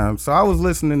 Yeah, fam. So I was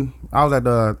listening. I was at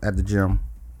the gym,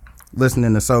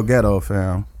 listening to So Ghetto,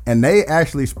 fam, and they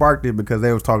actually sparked it because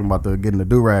they was talking about getting the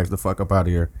do rags the fuck up out of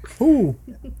here. Who?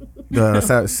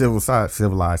 The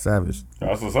civilized savage.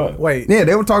 That's what's up. Wait. Yeah,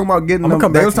 they were talking about getting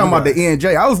them. They was talking about the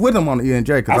E&J. I was with them on the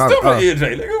E&J. I still put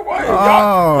E&J. Nigga, why?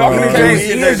 Y'all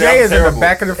E&J is in the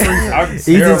back of the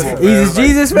freezer. Easy's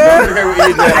Jesus, I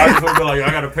man. just feel like I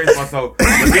gotta pace myself.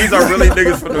 But these are really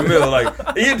niggas from the mill. Like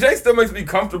E&J still makes me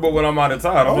comfortable when I'm out of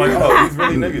town. I'm like, oh, these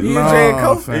really niggas. E&J and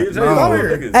Kofi. E&J is real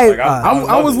niggas. Hey, Like,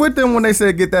 I was with them when they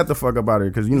said get that the fuck up out of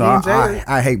here because you know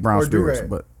I hate brown or spirits, do-rag?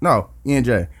 but no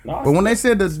E&J. No, But when they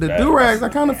said the do-rags, I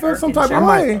kind of felt some type of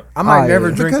way. I might never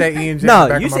yeah. drink that E&J.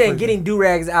 No, you saying getting do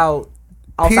rags outside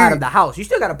Period. of the house? You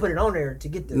still got to put it on there to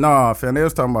get the. Nah, fam, they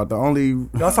was talking about the only.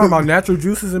 Y'all talking about natural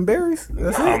juices and berries?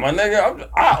 That's Nah, it. my nigga,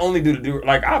 I only do the do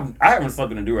like I haven't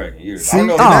slept in a do-rag in years. See, I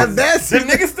don't know. that's Them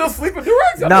niggas still sleep in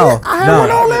do-rags? No, I had one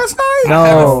no, on last night. I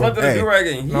haven't no. slept in a do-rag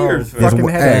in years. fam. Fucking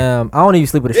headache. I don't even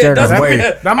sleep with a shirt That's on. Wait.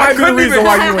 That might be the reason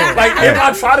why you went. Like if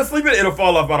I try to sleep it, it'll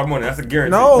fall off by the morning. That's a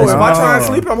guarantee. No, if I No. try and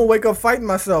sleep, I'm gonna wake up fighting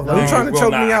myself. Like, you trying to Will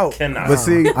choke not. me I out? cannot. But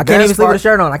see, I can't even sleep with a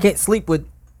shirt on. I can't sleep with.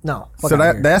 No. So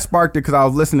that sparked it because I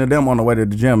was listening to them on the way to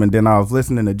the gym, and then I was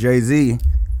listening to Jay-Z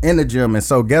in the gym, and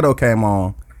So Ghetto came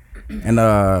on, and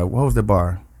what was the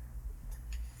bar?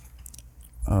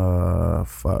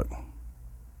 Fuck.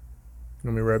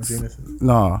 Let me rub Venus.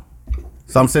 No.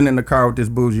 So I'm sitting in the car with this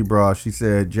bougie bra. She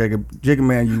said, Jigga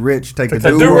man, you rich, take the The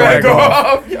do-rag do-rag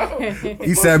off. off, yo.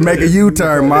 He said, make a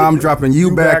U-turn, mom, dropping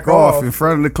you back off in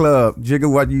front of the club.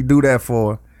 Jigga, what you do that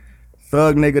for?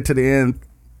 Thug nigga to the end,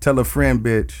 tell a friend,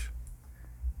 bitch.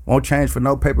 Won't change for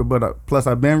no paper, but plus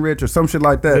I've been rich or some shit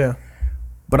like that. Yeah.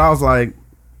 But I was like,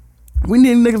 we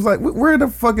need niggas like, where the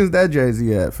fuck is that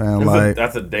Jay-Z at, fam? Like,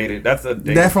 That's a dated. That's a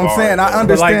dated. that's what I'm bar, saying. I bro.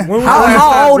 understand. When was How- the last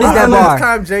how time- old is when that was the bar? last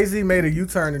time Jay-Z made a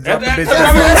U-turn and dropped the bitch?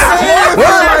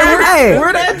 Hey,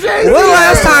 Where that Jay-Z when the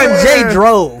last time at? Jay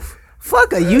drove?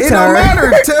 Fuck a It don't U-turn.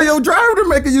 matter. Tell your driver to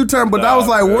make a U-turn. But I was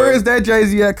like, Nah, where man. is that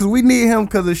Jay-Z at? Because we need him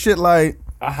because of shit like,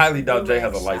 I highly doubt Jay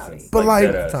has a license. But like-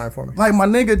 dead ass. Time for me. my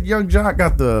nigga Young Jock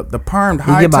got the permed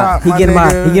He high get my, top. he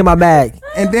get my bag.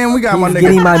 And then we got my He's nigga,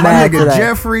 getting my bag nigga today.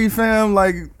 Jeffrey, fam.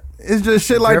 Like, it's just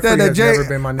shit like Jeffrey that. That has Jay, never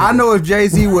been my nigga. I know if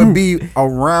Jay-Z would be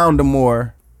around the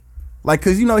more, like,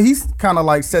 cause you know he's kind of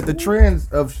like set the trends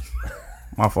of.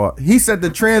 My fault. He set the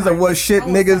trends of what shit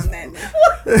niggas,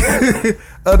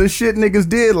 of the shit niggas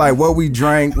did, like what we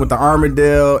drank with the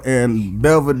Armadale and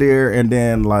Belvedere, and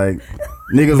then like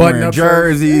niggas wearing Button-up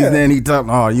shirts. jerseys. Yeah. Then he talked,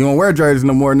 oh, you don't wear jerseys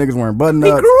no more. Niggas wearing button He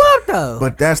ups. grew up though.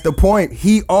 But that's the point.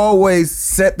 He always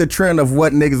set the trend of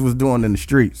what niggas was doing in the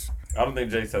streets. I don't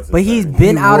think Jay sets it. But he's up.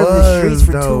 been out of the streets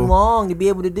for though. too long to be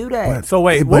able to do that. So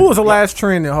wait, what was the last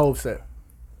trend that Hov set?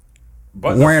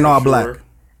 But Wearing for all sure. black.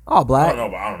 All black. I don't know,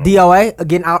 but I don't know. DOA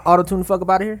getting auto tune the fuck up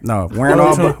out of here. No, wearing all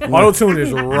Auto tune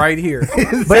is right here.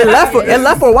 But it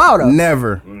left for a while though.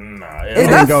 never. Nah, It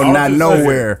didn't go not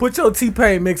nowhere. Put your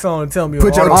T-Pain mix on and tell me.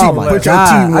 Put your auto-tune Oh my Put last. your God.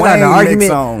 T I got an Wayne argument.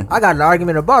 mix on. I got an argument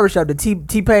in the barbershop. The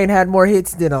T-Pain had more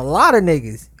hits than a lot of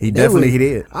niggas. He They definitely was-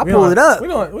 did. I We pulled don't- it up. We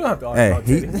don't have to argue Hey, about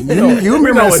he, Teddy. you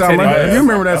remember know that what summer? Teddy is. You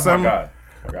remember that That's my summer? guy.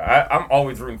 Okay, I'm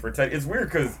always rooting for Teddy. It's weird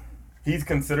because he's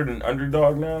considered an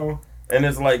underdog now. And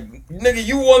it's like, nigga,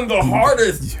 you won the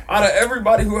hardest out of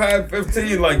everybody who had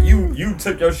 15. Like, you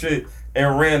took your shit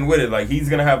and ran with it. Like, he's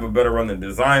going to have a better run than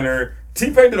Designer.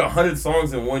 T-Pain did 100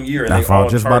 songs in 1 year. And That's they what I all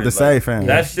was just about to charted. say, fam.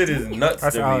 That shit is nuts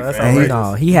That's to how- me, that's fam. outrageous.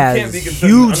 No, he You has can't be considered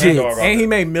huge an underdog hits. out And he there.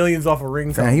 made millions off of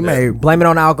ringtones. Fam, he made Blame it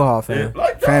on alcohol, fam.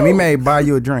 Like, fam, he yo. made buy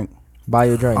you a drink. Buy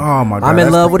your drink. Oh my god. I'm in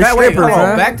that's love the- with a Wait, stripper, hold on.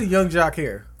 fam. Back to Young Jock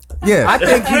here. Yeah. I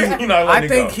think You not letting I it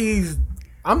think go. he's.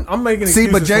 I'm making. See,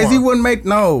 but excuses Jay for Z him. wouldn't make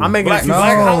no. I'm making Black, excuses.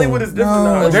 Black Hollywood is different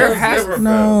now. There It's has- different,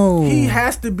 no. He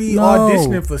has to be No.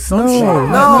 auditioning for some shit.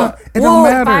 No, It well,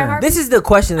 don't matter. This is the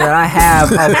question that I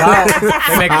have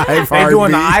about. They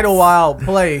doing the Idlewild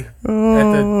play at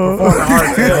the Performing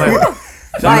Arts.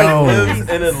 Like, Jock lives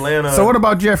in Atlanta. So what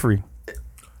about Jeffrey?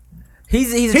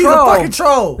 He's a he's troll. a fucking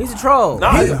troll. He's a troll.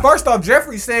 Nah, First off,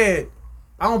 Jeffrey said,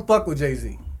 "I don't fuck with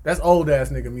Jay-Z. That's old ass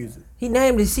nigga music." He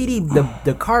named his CD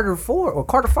the Carter 4 or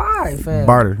Carter 5, fam.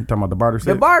 Barter. You talking about the barter The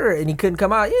set? Barter, and he couldn't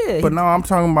come out. Yeah, But no, I'm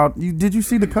talking about you. Did you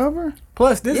see the cover?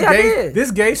 Plus, this Yeah, I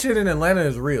gay did. shit in Atlanta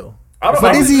is real. I don't, But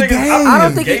I don't is he think it's- gay? I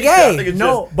don't think he shit. I gay. think it's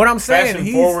No, just but I'm saying fashion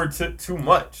he's- forward to too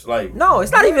much. Like, no,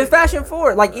 it's not even fashion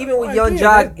forward. Like even with Like, Young yeah,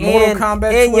 Jock that Mortal and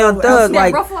Kombat Young 12 Thug, outfit.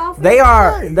 like Ruffle outfit? they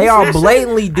are Right, they you are see that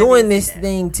blatantly doing see this that.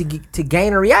 thing to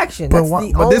gain a reaction. But, That's why,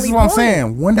 the but this is only what I'm point.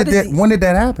 saying. When did That is that? When did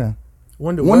that happen?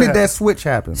 When When did that switch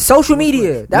happen? social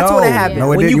media. That's No. when it happened. No, it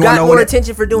when didn't. you You wanna got know more when it-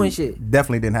 attention for doing shit.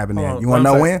 Definitely didn't happen then. Hold on, You want to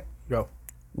let know him when? say- Go.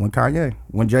 When Kanye,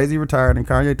 when Jay-Z retired and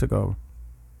Kanye took over,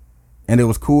 and it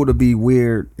was cool to be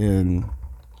weird and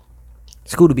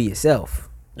It's cool to be yourself.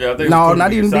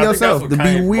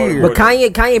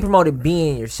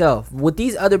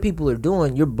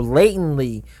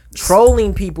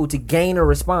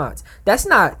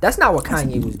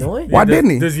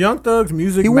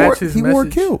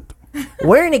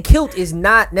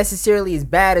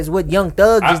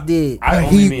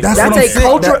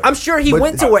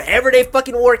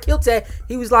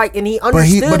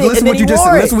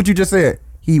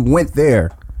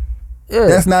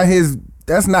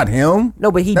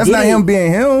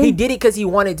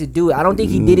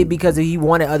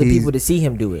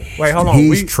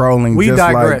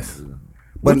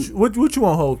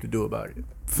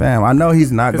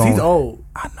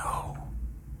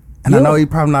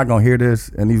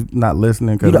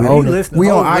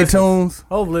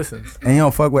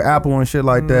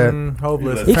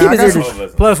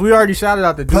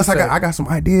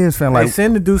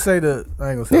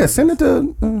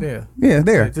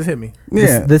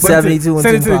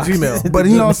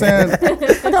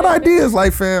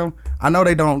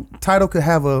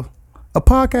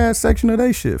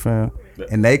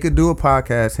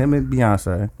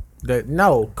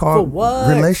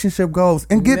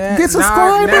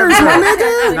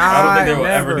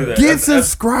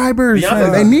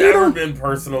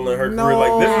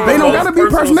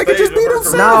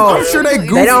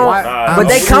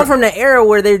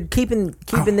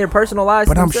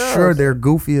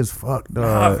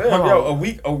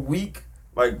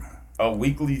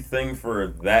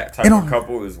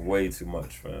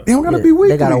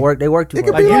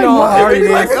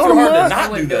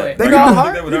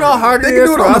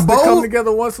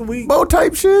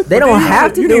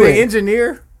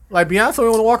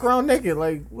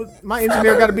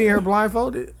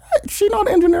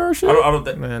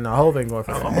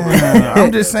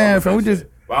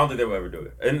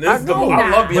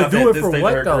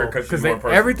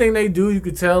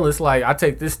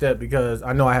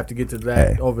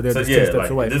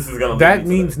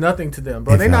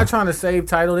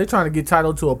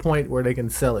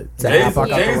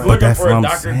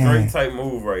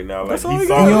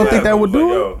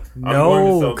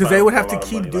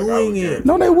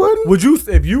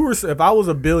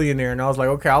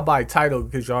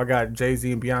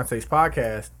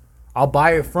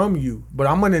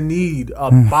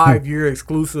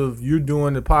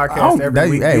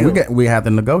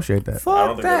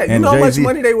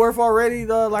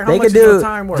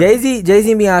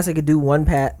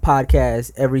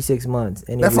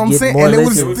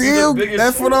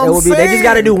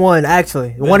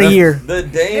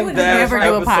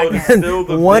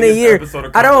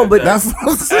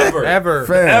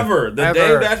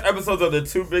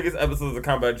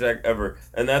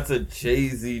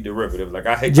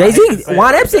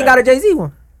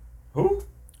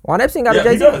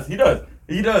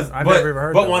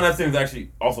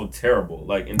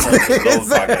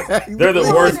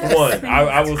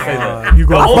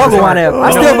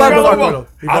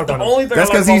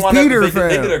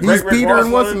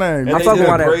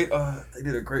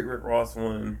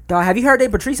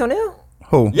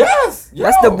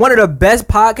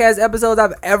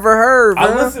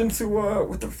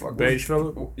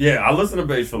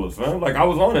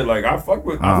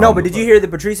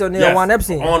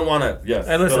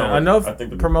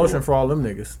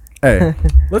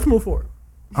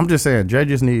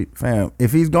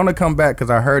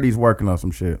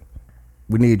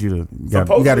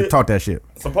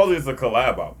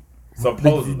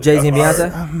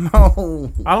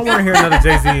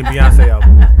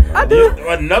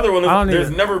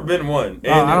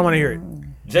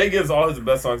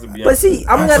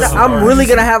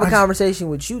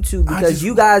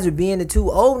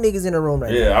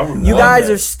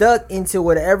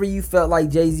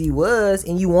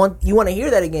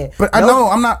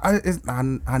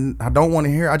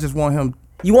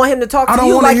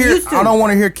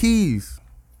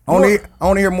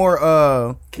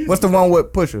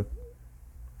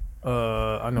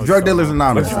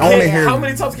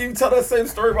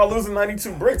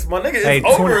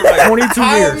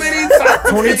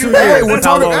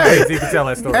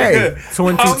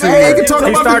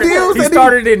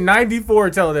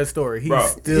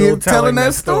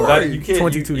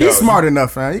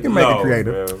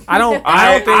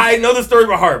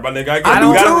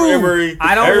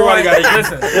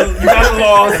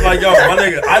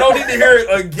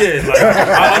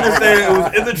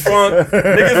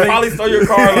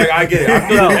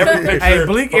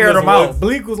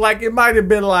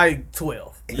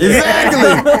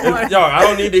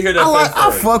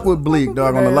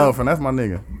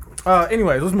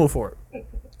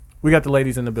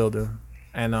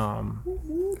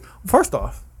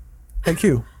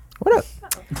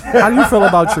 How do you feel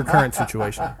about your current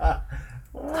situation?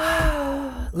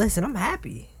 Listen, I'm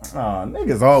happy. Aw,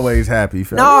 niggas always happy.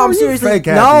 Fam. No, I'm You seriously. fake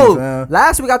happy, No, fam.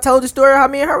 last week I told the story how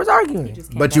me and her was arguing.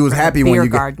 But you was happy when beer you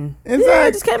get. garden. Yeah, I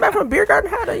Exactly. just came back from a beer garden.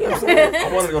 How you know what I'm saying?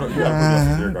 I want to go to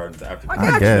beer gardens after.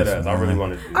 I guess. I really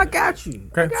want to do I that. got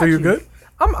you. Okay, so you're good.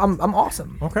 I'm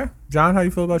awesome. Okay, John, how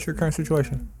you feel about your current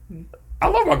situation? I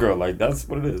love my girl. Like, that's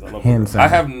what it is. I love my Hands girl. I down.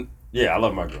 haven't. Yeah, I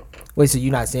love my girl. Wait, so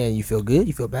you're not saying you feel good?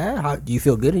 You feel bad? How do you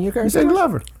feel good in your You current said you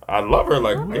situation? love her. I love her.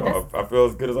 Like, I feel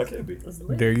as good as I can be.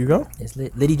 There you go. It's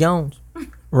Liddy Jones.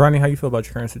 Ronnie, how you feel about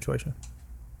your current situation?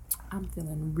 I'm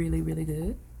feeling really, really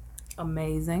good.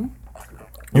 Amazing.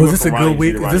 You Was went this a from good Ronnie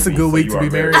week? G to Is this a Ronnie good B, week so to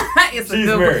you be are married? It's She's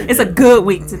married. It's a good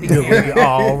week to be married.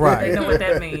 All You right. know what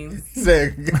that means.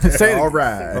 Say Say it. all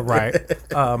right. All right.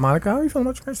 Monica, how are you feeling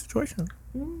about your current situation?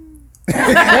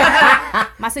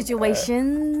 My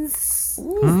situations.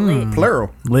 Lit.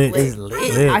 Plural. Lit.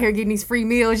 Out here getting these free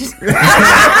meals.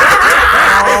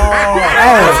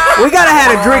 Hey, we gotta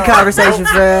have a drink conversation,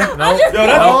 fam. Yo, that's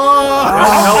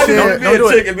Oh, shit. shit. Be a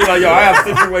chick and be like, yo, I have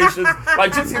situations.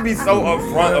 Like, chicks can be so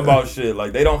upfront about shit.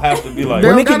 Like, they don't have to be like,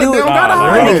 Women can do it.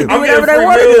 Women can do whatever they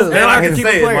want to do. They don't have to keep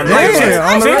it playing.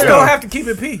 Yeah, on the Chicks real. don't have to keep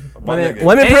it P. Women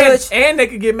privilege. And they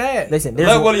could get mad. Listen,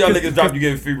 Let one of y'all niggas drop you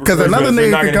getting free. Because another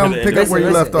nigga can come pick up where you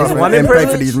left off It's and women pay for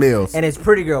privilege these meals. and it's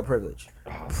pretty girl privilege.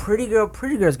 Pretty girls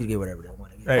could get whatever they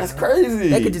want to get. Hey, That's crazy.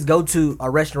 They could just go to a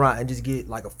restaurant and just get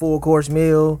like a full course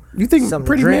meal. You think something to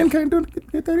pretty men drink.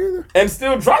 can't get that either? and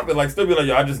still drop it. Like, still be like,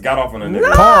 yo, I just got off on a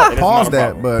nigga. Pause, And it's pause not a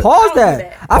that, problem. but Pause that.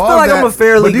 I feel pause like I'm that. a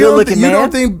fairly But good looking you man.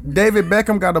 don't think David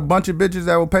Beckham got a bunch of bitches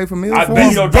that will pay for meals I for bet him?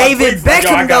 he don't drop David tweets like, yo,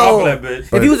 I Beckham got off though. of that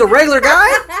bitch. If he was a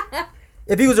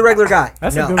regular guy,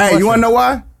 That's no. a good Hey, you want question. to know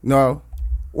why? No.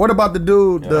 What about the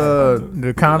dude?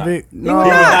 The convict? No.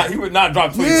 He would not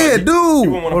drop tweets. Yeah, like, dude. He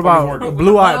wouldn't want What to fucking about work.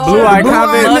 blue-eyed Blue-eyed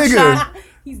convict? nigga.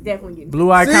 He's definitely getting.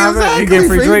 Blue-eyed See, convict? He exactly. getting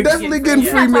free He drinks? definitely getting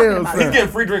free meals. He's fam. getting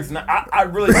free drinks. Now, I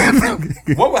really.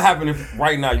 What would happen if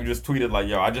right now you just tweeted like,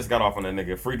 "Yo, I just got off on a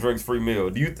nigga. Free drinks, free meal."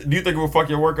 Do you think it would fuck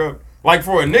your work up? Like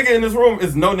for a nigga in this room,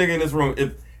 it's no nigga in this room.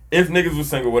 If niggas was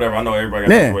single, whatever. I know everybody got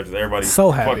Man. situations. Everybody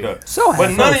So fucked happy. up. So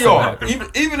But happy. none of So y'all, happy.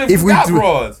 even if If you we got do-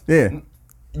 bras, Yeah.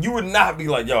 you would not be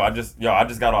like, "Yo, I just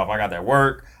got off. I got that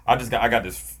work. I got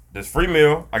this free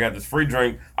meal. I got this free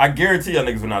drink." I guarantee y'all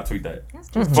niggas would not tweet that.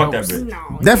 Fuck that bitch.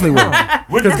 No. Definitely will.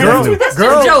 Would you Girls, tweet that?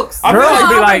 girls, Jokes. I feel girls like- would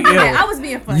be I like, wouldn't do that. I yo. was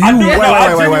being funny. You I do-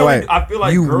 wait. I feel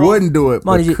like You girls- wouldn't do it,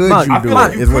 but Monty, could Monty, you I do feel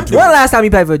like it? you Is what could you When the last time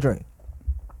you paid for a drink?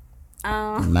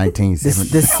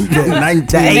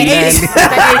 1970.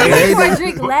 I paid for a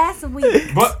drink last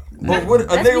week. But what a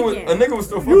nigga was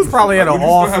still. You was probably at an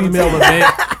all-female event.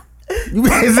 You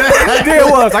exactly. It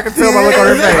was. I could tell by the look on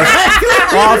her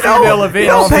face. All-female event. You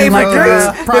don't pay for female, drinks.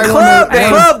 probably The one of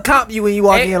club comp you when you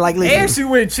walk in. Like, And listen, she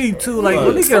went cheap too. Like,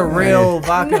 let me get a real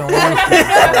vodka. and orange juice.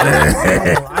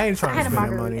 I ain't trying to I had a spend that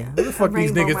margarita. money. What the fuck A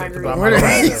these rainbow niggas think about margarita.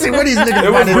 my life? See what these niggas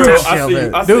It was about real. to I see.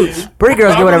 chill, I Dude, see. pretty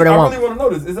girls do whatever they I want. really want to know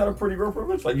this. Is that a pretty girl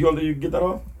privilege? Like you get that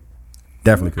off?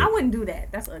 Definitely I could. wouldn't do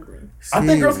that. That's ugly. I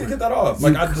think girls can get that off.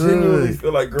 Like I could. genuinely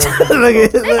feel like girls. Can Look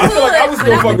at- I feel like I would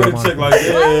still fuck with a chick. Like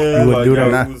yeah, You wouldn't like, do yo,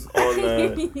 that? he was on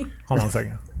that. Hold on a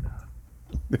second.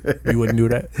 You wouldn't do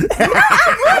that?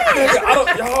 Nigga, I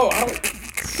don't.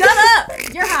 Shut up.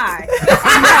 You're high.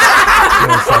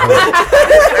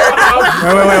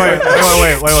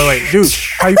 Wait. Dude,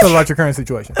 how you feel about your current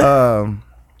situation? I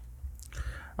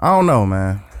don't know,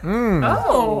 man.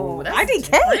 Oh, I did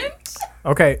cake.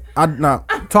 Okay, No,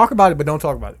 talk about it, but don't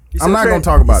talk about it. I'm not gonna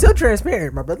talk about Still it.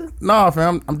 transparent, my brother. No,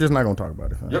 fam, I'm just not gonna talk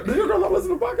about it. Fam. Yo, does your girl not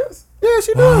listen to podcasts? Yeah,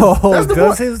 she does. Oh, That's the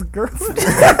does point. his girl? Oh,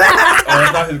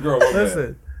 that's not his girl. my bad.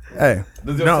 Listen, Hey,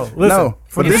 Does your no, sister- listen. No,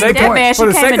 For for the this sake point. of bad, for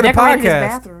the she sake came of and the decorated his podcast,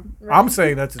 bathroom. I'm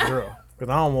saying that's his girl because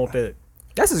I don't want that.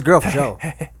 That's his girl for sure.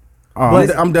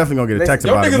 I'm definitely gonna get a text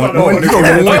Yo, about it. niggas When don't know you when when it's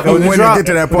when you get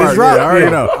to that part, yeah, I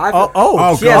already know.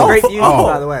 Oh, She has great views,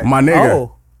 by the way. My nigga.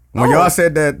 Oh. When y'all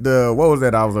said that, what was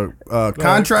that? I was a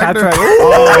contractor. contractor.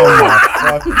 Oh my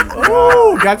fucking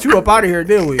Ooh, got you up out of here,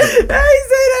 didn't we? Hey, say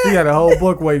that. You got a whole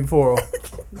book waiting for him.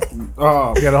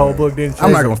 Oh, You got a whole book, didn't you?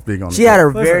 I'm not gonna speak on it. She had a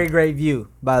very great view,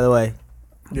 by the way.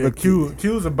 Yeah, Q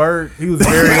was a bird. He was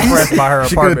very impressed by her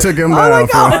She could have apartment. took him Oh down. my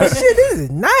god, fam. shit, this is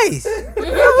nice.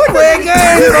 Playing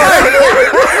games.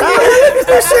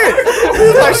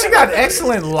 Like, she got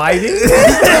excellent lighting.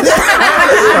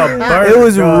 It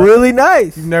was really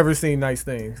nice. You've never seen nice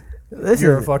things. Listen,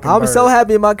 You're a fucking I'm bird. so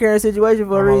happy in my current situation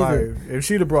for a I'm reason. alive. If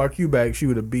she'd have brought Q back, she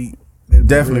would have beat.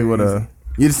 Definitely would have.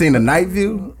 You seen the night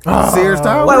view? Sears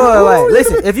Tower? Wait.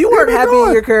 Listen, if you weren't happy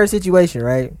in your current situation,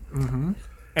 right? And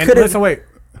Could've- listen, wait.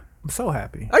 I'm so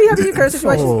happy. Are you happy in your current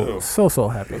situation? So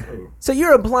happy. So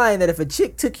you're implying that if a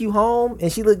chick took you home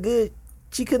and she looked good,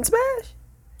 she couldn't smash?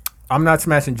 I'm not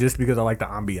smashing just because I like the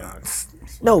ambiance.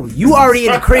 No, you already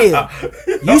in the crib.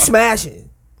 You smashing.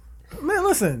 Man,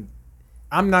 listen.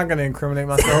 I'm not gonna incriminate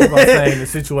myself by saying the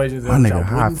situations that I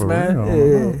wouldn't smash.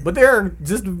 Yeah. But there are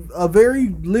just a very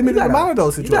limited amount of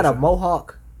those situations. You got a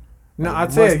mohawk. No, I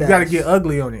said you got to get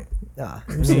ugly on it. Nah,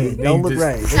 don't look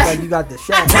right. Look like you got the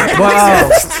shot.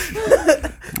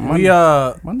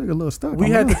 But my nigga a little stuck. We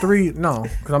had the three. No,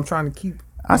 because I'm trying to keep.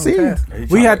 I see you.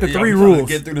 We had the three rules.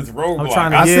 Get through this roadblock. I'm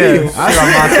trying to I see you.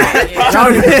 Y'all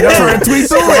even Tweet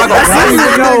through it. I don't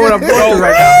even know what I'm going through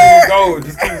right now. Go,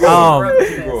 just keep going.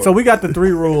 Keep going. So we got the three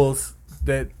rules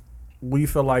that we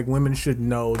feel like women should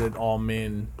know that all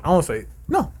men. I won't say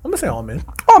no. I'm gonna say all men.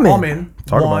 All men. All men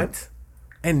want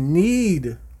and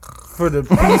need for the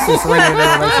peace and serenity of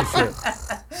their relationship.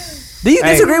 Do you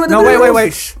disagree with the No, rules?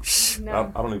 wait. Shh. I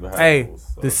don't even have Hey,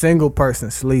 rules, so. the single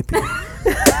person sleepy.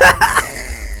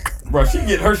 Bro, she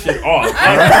get her shit off.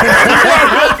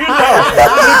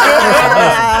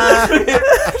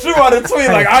 She want to tweet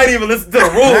like, I ain't even listen to the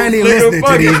rules. I ain't even listening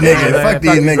to these niggas. Fuck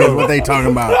these niggas. What they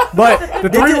talking about? But the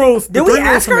three rules. Did we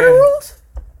ask her the rules?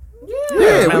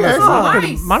 Yeah, we asked her.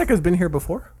 Nice. Monica's been here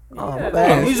before. Oh, my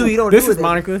bad. Usually you don't This do is it.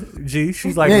 Monica G.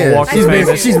 She's like Yeah, Milwaukee she's been-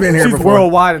 famous. she's been here She's before.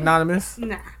 worldwide anonymous.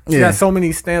 Nah. She got so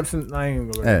many stamps and I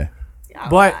ain't gonna go there. Yeah.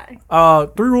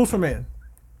 But three rules for men: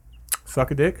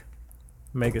 suck a dick,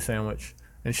 make a sandwich,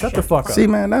 and shut the fuck up. See,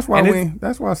 man, that's why And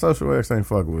that's why social workers ain't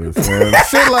fuck with us, man.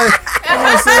 Shit like, you know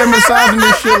what I'm saying,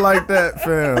 misogyny shit like that,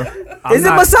 fam. Is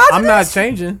it misogynist? I'm not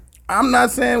changing. I'm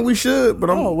not saying we should, but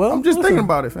I'm just thinking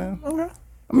about it, fam. Okay.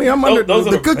 I mean, I'm under Those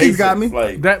are the cookies got me.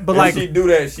 Like, That- but if like- she do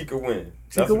that, she could win.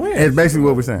 She could win. It's basically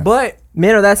what we're saying. But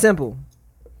Men are that simple.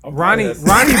 Ronnie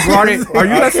brought it. Are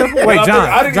you that simple? Wait, John.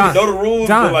 I didn't John, even know the rules,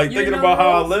 John. but like thinking about how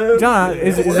I live. John,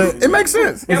 is it makes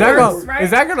sense. Is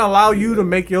that gonna allow you to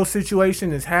make your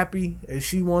situation as happy as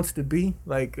she wants to be?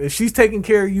 Like, if she's taking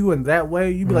care of you in that way,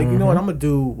 you be like, you know what, I'm gonna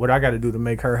do what I got to do to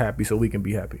make her happy, so we can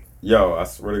be happy. Yo, I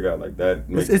swear to God, like that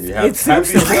makes It's- me happy. it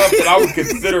seems Happy enough that I would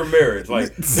consider marriage.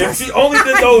 Like, if she only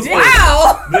did those things,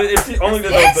 if she only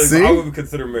did those things, See? I would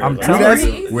consider marriage. I'm Like, too I'm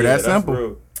easy. We're that simple.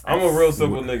 real. I'm a real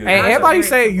simple nigga. Hey, everybody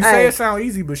say you say Hey. it sound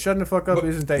easy, but shutting the fuck up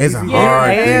isn't that It's easy.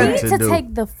 hard You thing need to to do.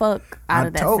 take the fuck out I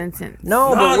of that told- sentence. No,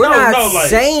 No, but we're no, not no, like-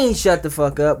 saying shut the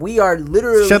fuck up. We are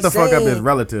literally Shut the fuck up saying is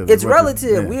relative. It's is what you-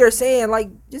 relative. yeah. We are saying like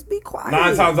just be quiet.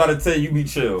 9 times out of 10, you be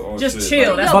chill. On Just shit.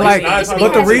 chill. That's But what like, it is. but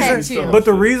the Hashtag reason, chill. but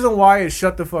the reason why it's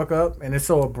shut the fuck up and it's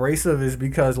so abrasive is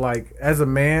because, like, as a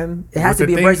man, It has with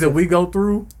to the be things that abrasive. we go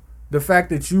through, the fact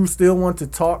that you still want to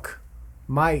talk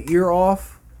my ear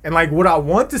off, and like what I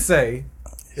want to say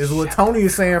is what Tony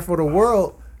is saying for the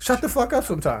world. Shut the fuck up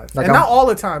sometimes, Like and I'm- not all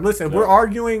the time. Listen, if we're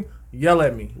arguing, yell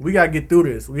at me. We gotta get through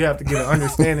this. We have to get an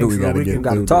understanding We so gotta we get can We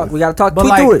gotta through talk. this. We gotta talk. But Tweet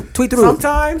like, through it. Tweet through it.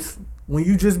 sometimes when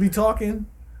you just be talking,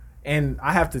 and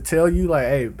I have to tell you, like,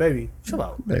 hey, baby, chill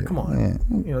out. Like, come on.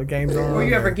 You know, game's on. Or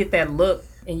you ever get that look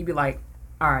and you be like,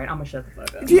 all right, I'm gonna shut the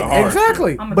fuck up. Yeah, Hard.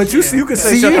 exactly. I'ma But you chill. can say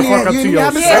See, shut you the fuck up to didn't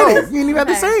have to say yourself. it. You didn't even have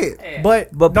to say it. Yeah. But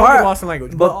But don't part- get lost in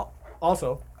language. but- But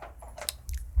also,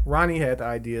 Ronnie had the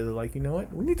idea that, like, you know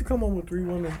what? We need to come up with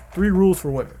three rules for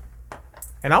women.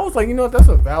 And I was like, you know what? That's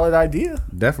a valid idea.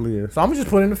 Definitely is. So I'm gonna just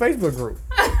put it in the Facebook group.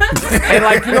 And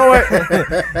like, you know what?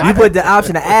 You put the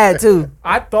option to add too.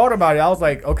 I thought about it. I was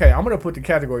like, okay, I'm gonna put the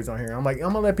categories on here. I'm like,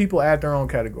 I'm gonna let people add their own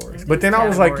categories. But then I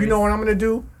was like, you know what I'm gonna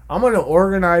do? I'm gonna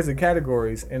organize the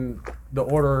categories in the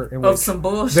order in Of which some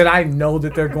bullshit. that I know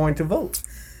that they're going to vote.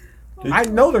 I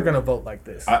know they're gonna vote like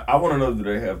this. I want to know, do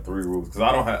they have 3 rules? Because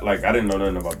I don't have, like, I didn't know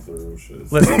nothing about the 3 rules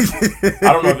shit. Listen,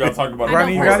 I don't know if y'all talked about it.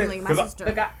 Ronnie, you got it? Personally, my 'Cause I-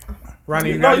 sister.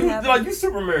 Ronnie, you No, got you it? like you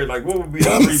super married. Like, what would be the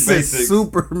 3 said basics?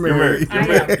 super You're married. married. You're I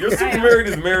married. am. You're I super am. married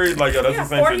is married. Like, yo, that's Yeah, the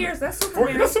same 4 shit. years. That's super 4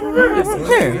 married. That's super married. That's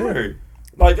super Yeah. married.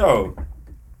 Like, yo,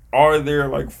 are there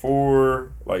like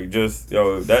 4, like, just,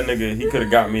 yo, that nigga, he could have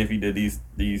got me if he did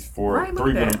these 4, Why 3 about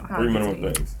minimum, that? 3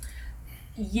 minimum things.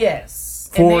 Yes.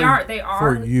 For- And they are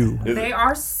for you. They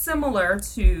are similar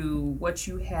to what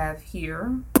you have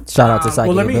here. Shout out to Well,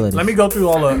 psychic Well, abilities. let me go through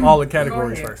all the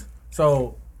categories ahead. first.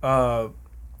 So,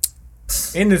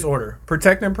 in this order: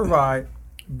 protect and provide,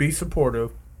 be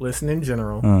supportive, listen in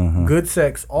general, good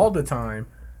sex all the time,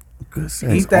 Good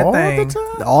sex Eat that all thing. the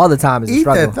time. All the time is a Eat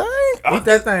struggle. that thing. Eat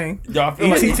that thing. Yo, I feel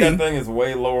like ETT. that thing is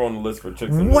way lower on the list for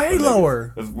chicks. than it is Way for niggas.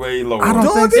 lower. It's way lower. I don't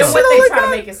Dog, think this so. What shit they only try to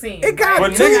got- make it seem. it got right?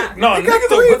 But two- You're niggas, not- no, it got niggas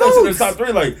don't 3 put that shit in the votes. top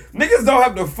 3. Like, niggas don't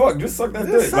have to fuck. Just suck that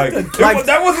dick. suck Like, that-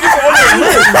 that wasn't even on the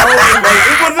list, bro. Like,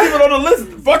 it wasn't even on the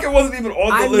list. Fucking wasn't even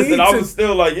on I the list, need and I to- was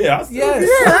still like, yeah, I still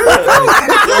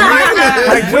Yes.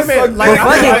 Like, Like, women, But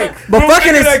fucking, but fucking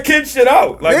figure is. that kid shit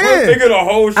out. Like, Yeah. we'll figure the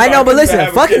whole shit I know, out. but You listen, have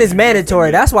a fucking kid, is you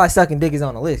mandatory. just- That's why sucking dick is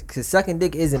on the list, because sucking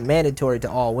dick isn't mandatory to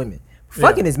all women.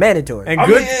 Fucking is mandatory. And I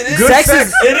good, mean, it is. good Sex sex.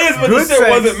 is- It is, but Good the shit sex-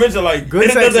 wasn't mentioned. Like, good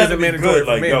it sex doesn't have to isn't be mandatory good.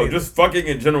 for Like, men yo, either. just fucking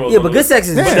in general. Yeah, but good sex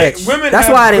is But sex. women That's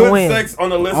have why I didn't good win. sex on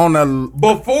the list On the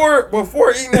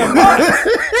before eating that box,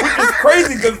 which is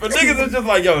crazy because for niggas it's just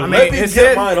like, yo, I let mean, me it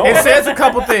get mine on. says a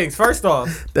couple things. First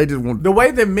off, they just want the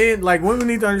way that men, like women,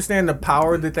 need to understand the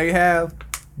power that they have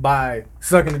by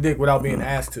sucking the dick without being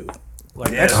asked to.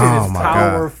 Like that shit Oh is my God.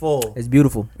 powerful. It's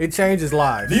beautiful. It changes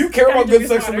lives. Do you care about do good you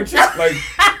sex from a chick? Like,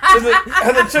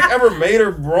 has a chick ever made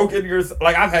or broken your?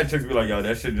 Like, I've had chicks be like, yo,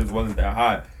 that shit just wasn't that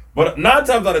hot. But 9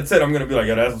 times out of 10, I'm gonna be like,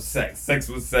 yo, that was sex. Sex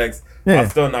was sex. Yeah. I'm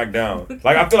still knocked down.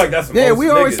 Like, I feel like that's Yeah, most we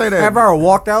always niggas. say that. Have I ever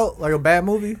walked out like a bad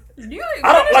movie? I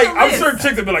don't like. I'm sure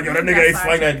chicks would be like, yo, that nigga ain't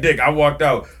slang that dick. I walked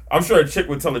out. I'm sure a chick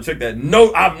would tell a chick that.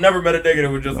 No, I've never met a nigga that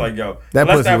was just like, yo, That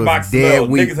unless pussy that was box dead smelled,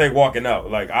 weak. niggas ain't walking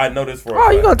out. Like, I know this for. Oh,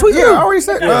 you gonna tweet Yeah, through? I already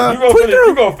said. Yeah, you go tweet finish. through.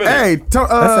 You go finish. Hey, That's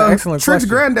an excellent Trick's question.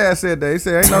 granddad said that. He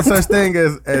said, "Ain't no such thing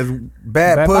as bad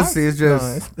Bad pussy. box? It's No,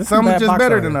 just it's some bad is just box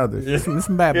better out than here. others." There's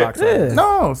some bad box. Yeah.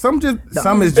 No, some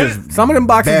is just Some of them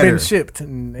boxes better. been shipped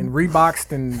and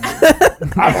reboxed and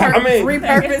I mean,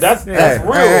 Repurposed. that's Hey,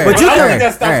 real. hey, But you I don't can- think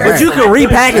that stops. hey, But you can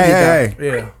repackage it though. Hey,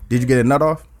 hey, yeah, did you get a nut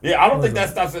off? Yeah, I don't think that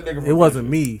stops that nigga. From it wasn't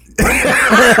me.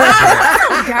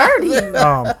 Dirty. Anyways,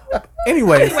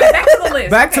 Anyway, back to the list.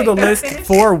 back to Okay, the gotta list finish.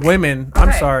 for women. I'm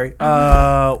Okay. sorry.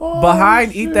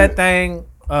 Behind Eat That Thing,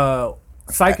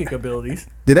 psychic abilities.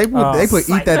 Did they put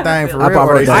eat that thing for I real?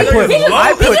 probably Or did. they- I put He just- I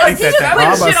he put just- Eat he That just Thing. put I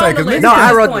was about to shit say, on the 'cause list niggas No, at I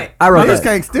this wrote. point. I wrote Niggas that.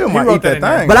 can't steal He my wrote eat that that in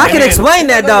there. thing. But I can And- explain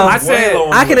that though. I said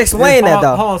I can explain that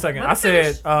though. Hold on a second. I Let's said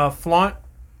finish.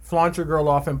 flaunt your girl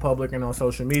off in public and on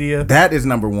social media. That is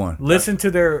number one. Listen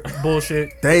to their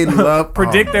bullshit. They love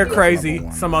Predict they're that's crazy. number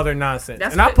one. Some other nonsense.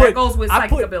 That's and what, I put that goes with I psychic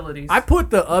put abilities. I put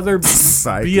the other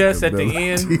Psychic BS at the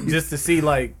abilities. end just to see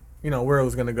like where it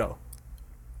was gonna go.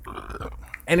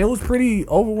 And it was pretty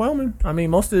overwhelming. I mean,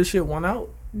 most of the shit won out.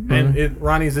 And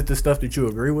Ronnie, is it the stuff that you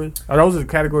agree with? Are those the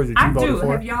categories that you I voted do.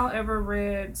 for? Have y'all ever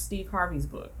read Steve Harvey's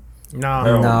book? No.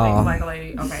 No. No. Think like a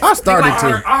lady. Okay. I started Think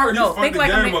like to. I heard No, you think fucked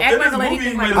like the a game man- up. act In like this a lady, movie,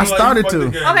 think you like made a it I like you started fucked to. the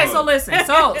game Okay, up. so listen.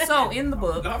 So in the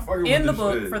book, Not fucking with in the this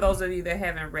book, shit. for those of you that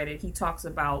haven't read it, he talks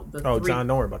about the Oh, three, John,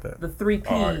 don't worry about that. the 3 P's.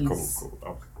 All right,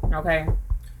 cool. Okay,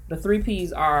 the 3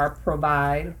 P's are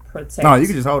provide, protect, No, you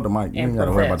can just hold the mic. You And ain't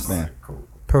gotta worry about the profess. stand. Cool.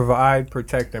 Provide,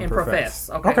 protect, and and profess. profess.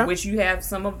 Okay, Okay. which you have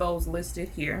some of those listed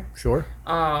here. Sure.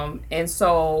 And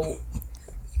so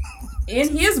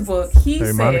in his book, he Hey,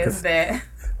 says Monica. that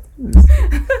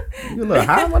You look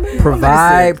high, my nigga.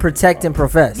 Provide, protect, and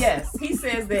profess. yes, he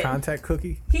says that Contact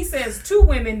cookie. he says to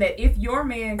women that if your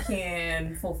man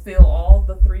can fulfill all of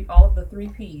the three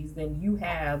P's, then you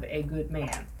have a good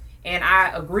man. And I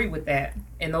agree with that.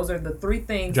 And those are the 3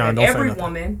 things John, that don't say every nothing.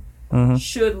 woman Mm-hmm.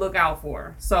 should look out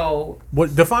for. So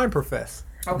What define profess?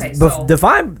 okay, so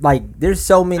Define, like, there's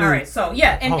so many. all right, so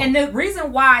yeah, Hold and the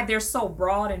reason why they're so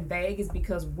broad and vague is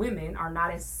because women are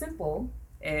not as simple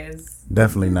as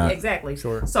Definitely not. exactly.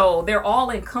 Sure. So they're all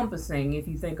encompassing if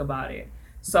you think about it.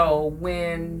 So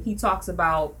when he talks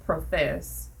about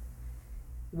profess,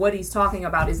 what he's talking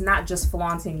about is not just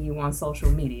flaunting you on social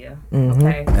media.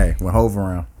 Okay. Hey, we'll hove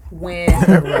around.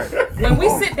 When we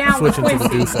sit down with Switching to the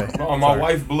do Quincy, say. Oh, my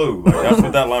wife's blue. Like, that's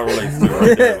what that line relates to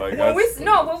right there. Like, when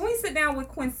that's, we sit down with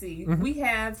Quincy, we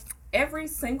have every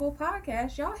single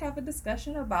podcast. Y'all have a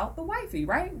discussion about the wifey,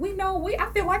 right? I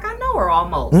feel like I know her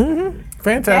almost.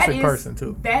 Fantastic That is- person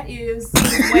too. That is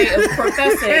his way of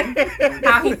professing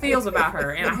how he feels about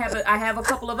her. And I have a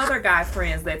couple of other guy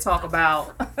friends that talk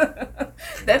about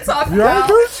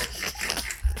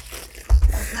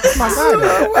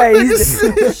Hey,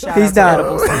 he's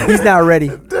not ready.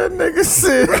 That nigga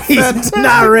said. He's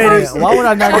not ready. Why would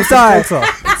I not I'm get sorry. some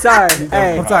jokes off? Sorry.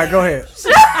 Hey, I'm sorry. Go ahead.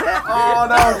 Oh,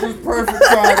 that was just perfect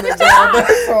timing, dog.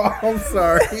 That's all. I'm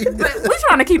sorry. But we're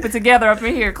trying to keep it together up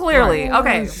in here, clearly.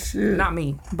 Okay. shit. Not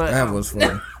me. But That was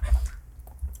funny.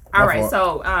 all right,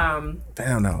 fault. so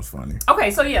Damn, that was funny. okay,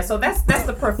 so yeah, so that's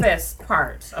the profess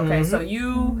part. Okay, so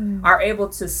you are able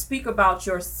to speak about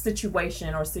your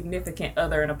situation or significant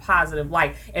other in a positive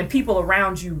light, and people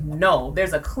around you know.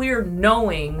 There's a clear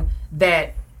knowing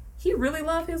that he really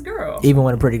loved his girl. Even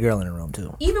with a pretty girl in the room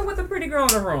too. Even with a pretty girl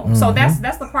in the room. So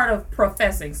that's the part of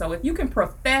professing. So if you can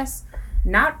profess,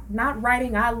 not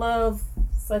writing I love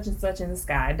such and such in the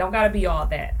sky. Don't gotta be all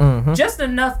that. Just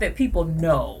enough that people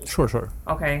know. Sure.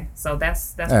 Okay, so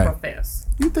that's profess.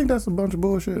 You think that's a bunch of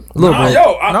bullshit? Look, man,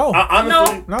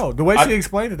 Honestly, No, the way she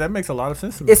explained it, that makes a lot of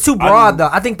sense to me. it's too broad though.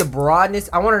 I think the broadness.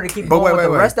 I want her to keep But going with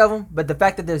the wait. rest of them, but the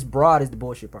fact that there's broad is the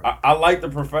bullshit part. I like the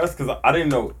profess because I didn't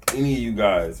know any of you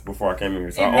guys before I came in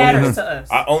here. So It matters to us.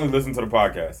 I only listened to the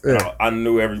podcast. Yeah. And I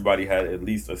knew everybody had at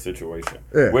least a situation.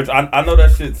 Yeah. Which I know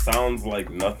that shit sounds like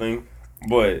nothing,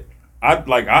 but I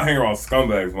hang around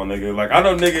scumbags, my nigga. Like, I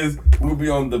know niggas who would be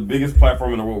on the biggest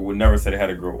platform in the world would never say they had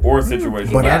a girl or a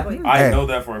situation. But Exactly. I know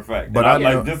that for a fact. But And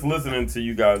I I know- just listening to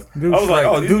you guys. Dude, I was like,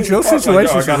 oh, these dude, niggas your talk like,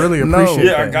 situation yo, I should gotta- really No. appreciate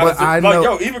Yeah, I that. gotta But I like, know-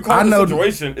 yo, even calling I the know-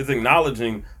 situation is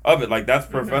acknowledging of it. Like, that's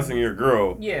professing your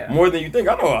girl Yeah. more than you think.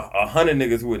 I know 100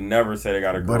 niggas who would never say they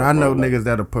got a girl. But I know bro. Like, niggas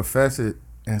that'll profess it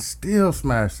and still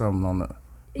smash something on the.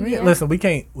 Listen, we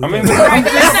can't. I mean,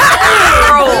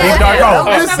 Deep dark hole.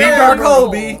 That's Deep a dark real hole,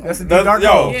 rule. B. That's a deep That's- dark yo,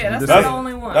 hole. Yeah, that's That's- the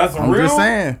only one. that's I'm real. just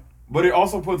saying. But it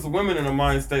also puts women in a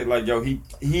mind state like, yo, he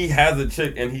has a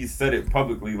chick and he said it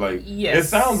publicly. Like, Yes. it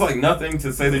sounds like nothing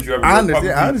to say that you ever I did understand-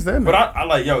 publicly. I understand But that. I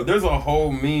like, yo, there's a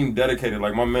whole meme dedicated.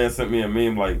 Like, my man sent me a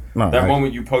meme like No, that I-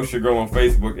 moment you post your girl on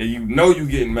Facebook and you know you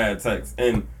getting mad texts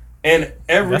and every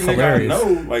That's nigga hilarious. I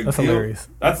know, like, That's yo, hilarious.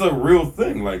 that's a real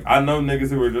thing. Like, I know niggas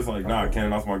who are just like, nah, I can't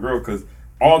announce my girl because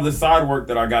all the side work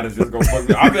that I got is just gonna fuck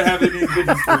me. I've been having these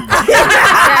bitches for years.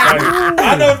 Like,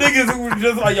 I know niggas who were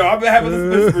just like, yo, I've been having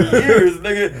this bitch for years,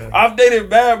 nigga. I've dated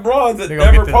bad broads that They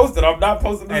gonna never get the- posted. I'm not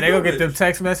posting this And they gonna get bitch. them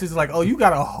text messages like, "Oh, you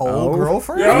got a whole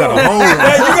girlfriend?" Yeah. You got a whole.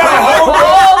 Yeah, you got a whole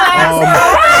girl.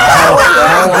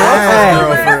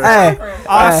 Hey,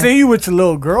 I see you with your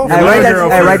little girlfriend. Hey, write that-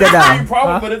 Girlfriend. hey, write that down. Same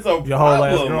problem, but it's a Your whole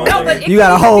ass problem. girl. No, but it You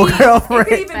got could a whole even be- girlfriend. It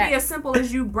could even be as simple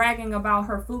as you bragging about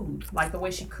her food, like the way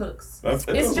she cooks. That's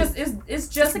it. It's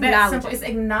just that acknowledging. simple. It's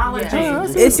acknowledging. Yeah.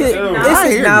 it's I it's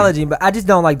hear you. acknowledging, but I just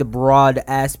don't like the broad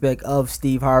aspect of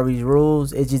Steve Harvey's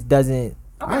rules. It just doesn't.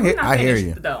 Okay, I we're not hear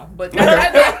finished, you. though. But Wait.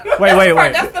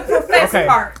 That's the professor Okay.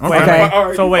 part. Wait, Okay. wait. All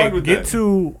right, So you wait, fuck with get that.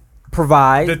 to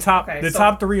Provide. the top. Okay, the so-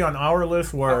 top 3 on our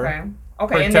list were Okay.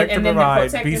 Okay. protect and then provide,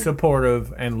 protect be and-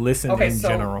 supportive, and listen Okay, in so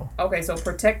general. okay, so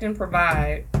protect and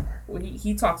provide. Well,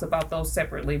 he talks about those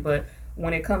separately, but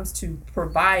when it comes to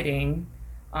providing,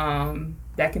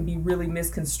 that can be really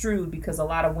misconstrued because a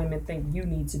lot of women think you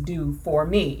need to do for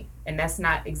me, and that's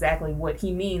not exactly what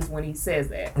he means when he says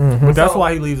that. But that's So-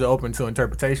 why he leaves it open to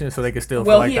interpretation, so they can still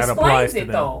Well, feel like he that applies explains to it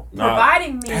them. though. Nah.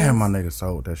 Providing means Damn, my nigga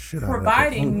sold that shit out.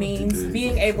 providing means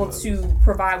being able to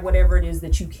provide whatever it is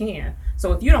that you can.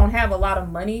 So if you don't have a lot of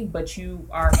money, but you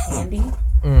are handy,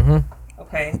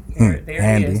 okay, there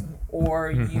Handy. it is.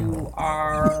 Or you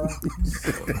are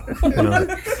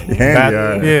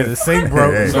Yeah, the sink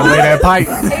broke. Hey. So lay that pipe.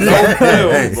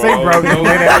 Pill, Say, bro, No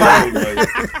lay that pill,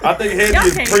 like, I think handy Y'all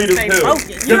is can't pre the say pill. broken.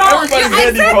 Because You know, everybody's yeah, handy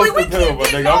exactly, post we the pill, can't but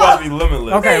get nigga, I'm about to be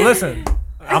limitless. Okay, listen.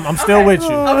 I'm still with you.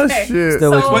 Oh Okay. shit.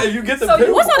 Still with So- you. But if you get the So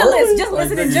pill, What's on the bro, list? Just like,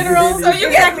 listen in nigga, general. you So need you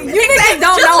to- exactly. You niggas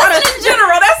don't just know how listen to. in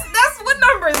general. That's what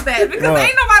number is that? Because What?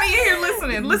 ain't nobody in here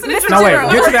listening. Listen in No, general.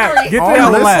 wait. Get to that. Get to Oh, that I'm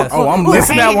one listening. last. Oh, I'm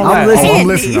Listen to that one I'm last. listening. I'm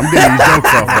listening. I'm getting these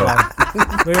jokes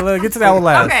off. Get to that one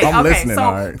last. Okay, I'm okay. listening, So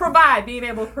all right. provide, being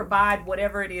able to provide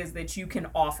whatever it is that you can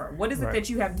offer. What is it Right. that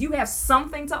you have? You have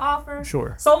something to offer.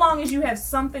 Sure. So long as you have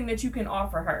something that you can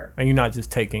offer her, And you're not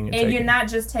just taking and and taking. you're not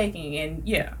just taking, and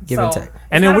yeah, Give so and take. it's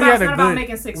And then not we about- had it's a not about good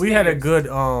making six we had a figures.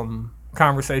 good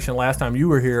conversation last time you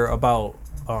were here about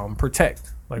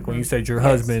protect. Like when you said your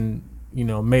husband,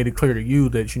 made it clear to you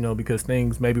that because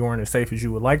things maybe weren't as safe as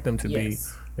you would like them to be,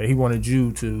 Yes. that he wanted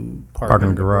you to park Park in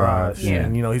in the the garage, garage. Yeah.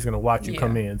 and he's gonna watch you Yeah.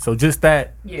 come in. So just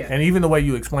that, Yeah. and even the way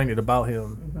you explained it about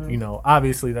him,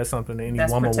 obviously that's something that any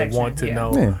That's woman would protection, want to yeah.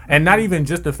 know, Yeah. and not even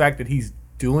just the fact that he's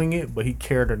doing it, but he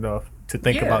cared enough to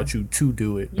think Yeah. about you to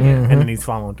do it, Yeah. and then he's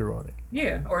following through on it.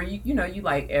 Yeah, or you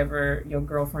like ever your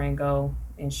girlfriend go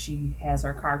and she has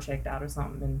her car checked out or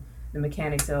something, and the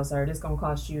mechanic tells her this gonna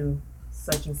cost you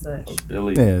such and such.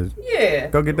 Billy. Yeah. Yeah.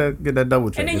 Go get that double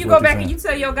check. And then is you what go back you're and you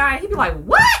saying. tell your guy, he be like,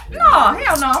 "What? No,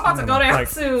 hell no! I'm about to go there Like,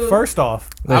 to." first off,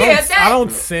 Yeah, I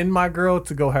don't send my girl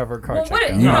to go have her car well, checked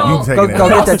what out. you know, you take Go that. get you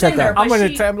that don't checked send her, out. but I'm gonna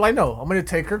she- I'm gonna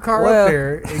take her car Well- up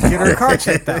there and get her car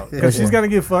checked out because she's gonna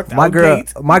get fucked. My out girl,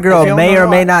 gate. my If you girl don't may know or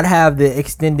may why. not have the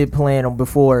extended plan on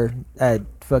before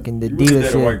fucking the You really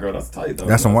dated a white dealership. girl. That's tight though.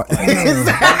 That's some white.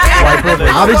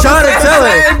 I'll be trying to tell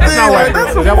her. That's not white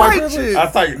privilege. Is that white privilege?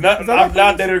 That's tight. I've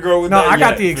not dated a girl with No, that I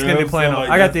got yet, the you know extended what plan I'm on.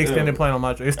 saying? I got Like, the extended plan on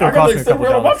my truck. It still I got cost the me a couple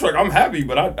extended on my dollars. truck. I'm happy,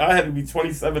 but I had to be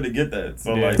 27 to get that.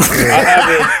 So Yeah. like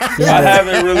I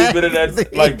haven't really been in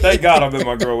that. Like thank God I met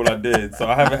my girl when I did. So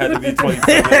I haven't had to be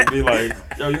 27 and be like,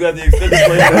 yo, you got the extended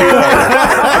plan.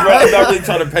 I'm not really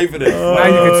trying to pay for this. Now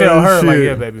you can tell her like, shit.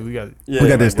 yeah, baby, we got it. Yeah, We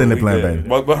got the like, extended we plan, good.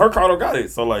 baby. But her car don't got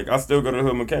it. So like I still go to the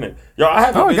hood mechanic. Yo, I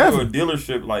haven't been to a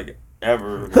dealership like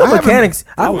ever. Mechanics.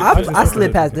 I just I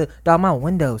slid don't past the dog. My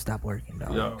window stopped working,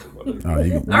 dog. Yo, Oh,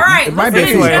 you, All right, it might be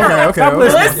listen in anyway. general. Okay, okay,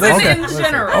 Listen okay. in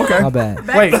general. Okay. My bad.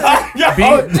 Wait,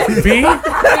 B,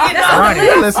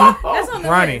 Ronnie, Listen, That's on the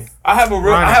Ronnie. list. I have a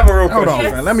real hold on,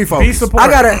 question. man. Let me Be focus.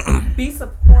 supportive. Be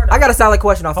supportive. I got a solid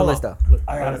question off the Hold list though. on.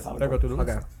 I got it. There go through the list.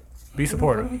 Okay. Be What do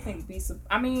supportive. we think?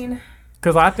 I mean,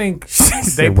 Because I think they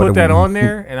said, what put do that we- on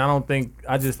there, and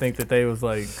I just think that they was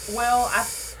like, well, I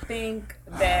think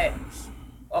that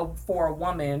for a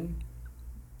woman,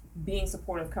 being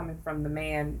supportive coming from the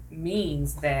man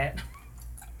means that.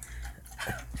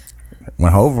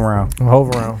 When Hove around. Hove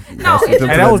around. No, what it them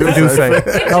Hey, just that was the It Duce. it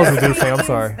That was the just Duce. I'm means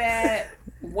sorry. that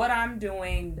what I'm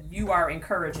doing, you are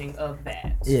encouraging of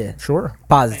that. Yeah. Sure.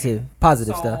 Positive So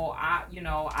stuff. I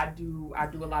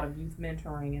do a lot of youth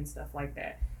mentoring and stuff like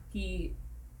that. He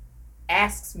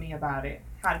asks me about it.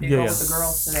 How did it go with the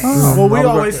girls today? Well, we I was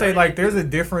always gonna- say like there's a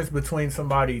difference between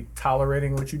somebody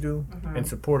tolerating what you do and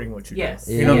supporting what you Yes.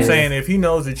 do. You know what I'm Yeah. saying? If he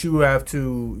knows that you have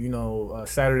to,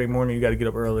 Saturday morning you got to get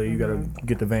up early, you got to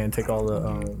get the van, take all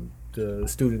the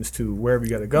students to wherever you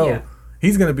got to go. Yeah.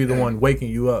 He's gonna be the one waking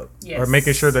you up Yes. or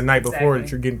making sure the night before that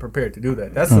Exactly. you're getting prepared to do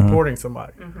that. That's supporting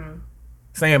somebody.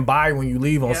 Saying bye when you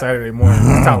leave on Yep. Saturday morning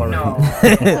is tolerating. No.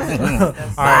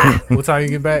 All right, what time you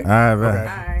get back? All right, All man.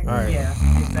 right. All right. Yeah.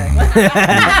 Exactly.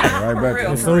 Right For back.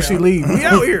 real, As for soon as she real. leaves, we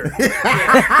out here.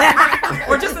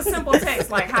 Or just a simple text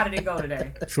like, "How did it go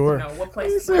today?" Sure. You know, what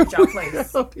place? What y'all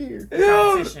place?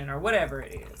 Competition or whatever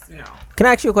it is. You know. Can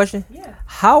I ask you a question? Yeah.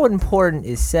 How important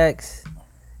is sex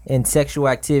and sexual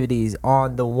activities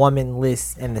on the woman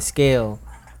list and the scale?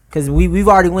 Because we've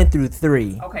already went through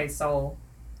 3. Okay. So.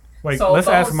 Wait, So let's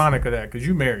ask those- Monica that because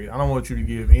you married. I don't want you to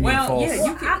give any Well, false. yeah.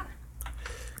 You can.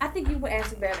 I think you would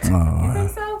answer better. You think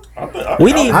so?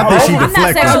 We need. I think she I'm not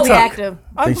deflecting. sexually active.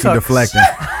 I think she deflecting.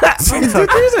 Did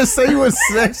you just say you was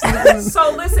sexy?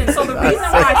 So listen. So the reason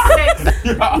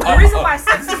why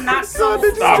sex is not so.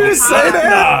 Did you just say that?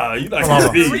 Nah, you not gonna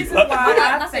The be. reason why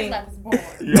I My sex think. life is boring.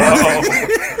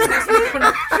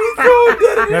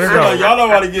 Let her go. Y'all don't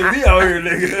want to get me out here,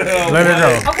 nigga. Let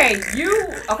her go.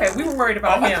 Okay, we were worried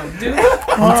about him, dude.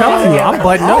 I'm telling you, I'm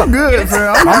butting up. I'm good,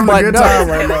 man. I'm having a buttoned good up. time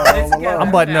right now.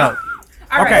 I'm butting up.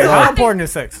 All right, Okay, so I how think- important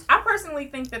is sex? I personally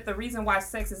think that the reason why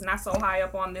sex is not so high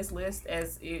up on this list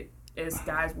as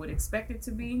guys would expect it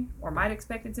to be or might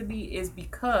expect it to be is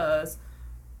because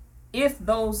if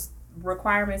those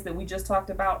requirements that we just talked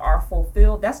about are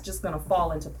fulfilled, that's just going to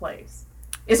fall into place.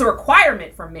 It's a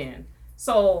requirement for men.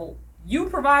 So you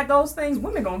provide those things,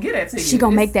 women gonna get it to you. She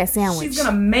gonna make that sandwich. She's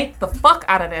gonna make the fuck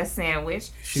out of that sandwich.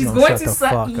 She's gonna going shut to the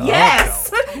fuck up,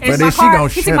 yes. And But my then she car- gonna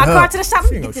He shut took my car up. to the shop. She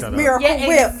Get gonna this shut up. miracle yeah,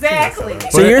 whip. exactly.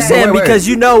 So you're Wait, saying wait. because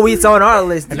you know it's on our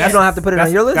list, you that's- don't have to put it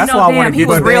on your list? That's No, why I damn, want to he get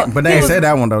was to real- But they ain't say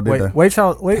that one though, did they? Wait,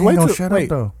 y'all. Wait, He gonna till- shut wait. up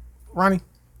though. Ronnie.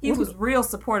 He was real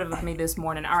supportive of me this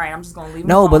morning. All right, I'm just gonna leave him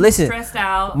No, alone. but listen, Stressed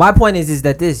out. My point is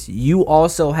that you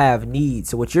also have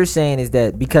needs. So what you're saying is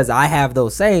that because I have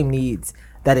those same needs,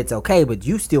 that it's okay, but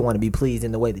you still want to be pleased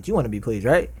in the way that you want to be pleased,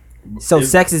 right? So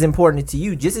sex is important to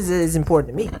you just as it is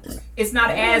important to me. It's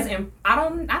not as I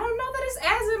don't know that it's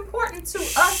as important to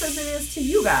us as it is to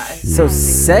you guys. So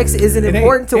sex isn't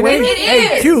important to women? It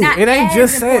Hey, is. Q, not it ain't as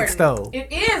just sex important. though.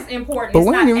 It is important. But It's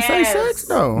we not didn't even say as- sex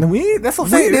though. We that's what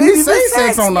I'm We saying. didn't even say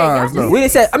sex on ours though. We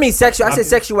didn't say. I mean, sexual. I said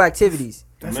sexual activities.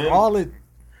 That's Men- all it.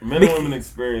 Men and women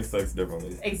experience sex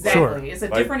differently. Exactly. Sure. It's a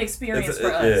Like, different experience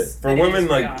for us. Yeah. For than it women, is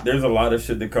for like y'all. there's a lot of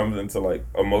shit that comes into like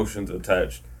emotions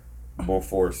attached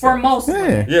before sex. For most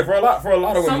women. Yeah, for a lot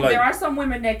of women, like There are some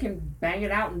women that can bang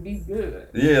it out and be good.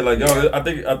 yeah, like yo, I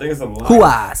think it's a lot. Who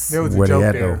eyes? There was a Where they joke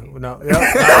at, there. though? No.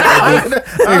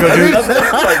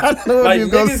 Like know what you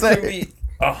was gonna niggas say. can be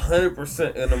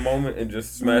 100% in the moment and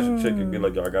just smash a chick and be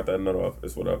like, yo, I got that nut off.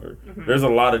 It's whatever. There's a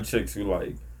lot of chicks who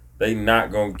like they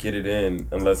not gonna get it in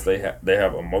unless they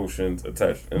have emotions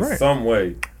attached in Right. some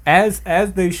way. As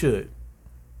they should,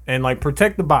 and like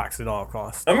protect the box at all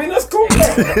costs. I mean that's cool.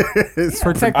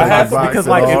 Protect I the have box to because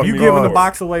at like all if you giving the costs.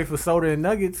 box away for soda and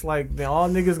nuggets, like then all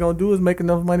niggas gonna do is make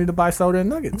enough money to buy soda and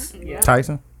nuggets. Yeah.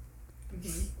 Tyson.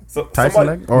 So, Tyson somebody,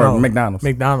 nuggets or No. McDonald's?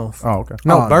 McDonald's. Oh, okay.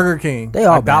 No, Oh, Burger King. They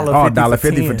all a dollar Oh, $1.50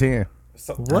 $1.50 for 10.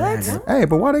 so, What? Hey,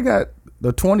 but why they got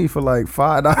the 20 for like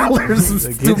 $5? They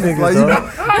get Stupid. niggas, Like, though.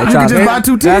 you can just buy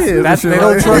 2 10s. That's, they and shit.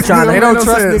 don't Like, trust. it They make don't no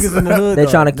trust sense. niggas in the hood. They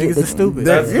though. tryna Niggas keep- are stupid.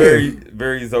 that's Yeah.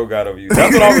 very Zogat of you.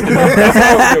 That's what I would do. That's what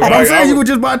I would do. But I'm Like, saying I you would- would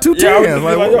just buy 2 Yeah, I would 10s. just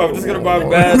be like, yo, I'm just gonna buy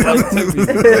bad like Timmy.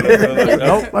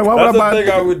 Like, why would I That's the buy? thing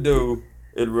I would do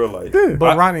in real life.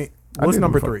 But Ronnie, what's did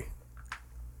number before. 3?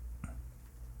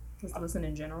 Just listen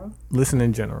in general. Listen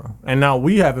in general. And now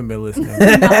we haven't been listening.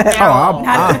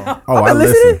 I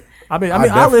listen. I mean,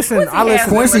 I listen. I listen.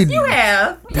 Quincy, You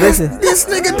have. Listen, this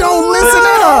nigga don't listen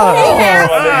at all.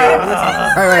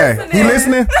 Hey, he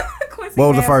listening? What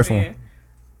was the first one?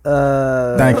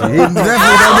 Thank you. He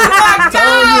definitely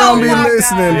told you don't be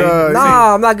listening, dog.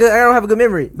 nah, I'm not good. I don't have a good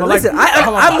memory. But like, listen,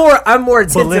 hold on. I'm more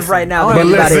attentive listen. right now But than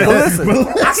anybody listen. else.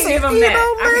 I can give him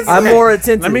that. I'm more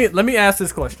attentive. Let me ask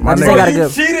this question. I just nigga. ain't got a You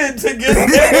good. cheated to get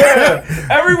there.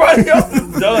 Everybody else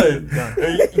is done.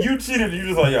 And you cheated. You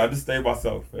just like, yeah, I just stay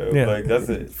myself. Man. Yeah. Like that's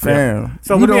it. Fam.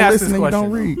 So you let me don't ask listen this and you don't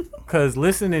question. read. Because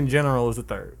listen in general is the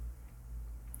third.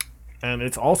 And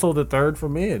it's also the third for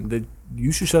men. That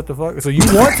you should shut the fuck. So you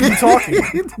want to be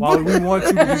talking while we want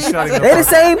you to be shutting the They the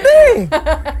fuck up. same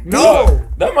thing. No.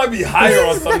 That might be higher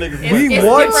on some niggas. We It's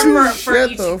want different you for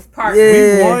shut each the- part.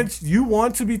 Yeah. You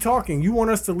want to be talking. You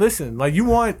want us to listen. Like you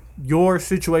want your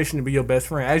situation to be your best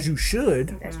friend, as you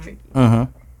should. That's tricky.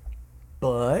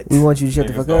 But We want you to shut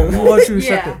the fuck we up. want you to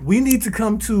shut Yeah. the. We need to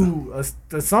come to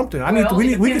something. Well, We it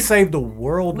can depends. save the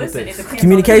world Listen, it with this. depends.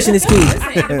 Communication on is key. Listen,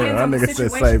 it depends That on the nigga said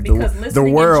situation save the- because the listening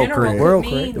in world, general Craig. would World,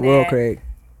 mean Craig. The world, that Craig.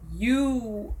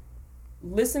 you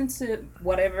listen to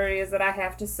whatever it is that I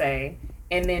have to say,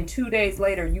 and then 2 days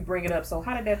later you bring it up. So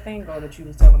how did that thing go that you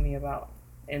was telling me about?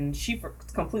 And she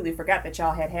completely forgot that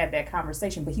y'all had that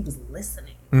conversation, but he was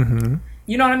listening. Mm-hmm.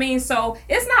 You know what I mean? So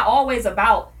it's not always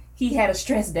about he had a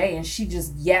stressed day and she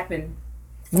just yapping.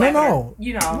 flapping her,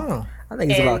 you know. No. I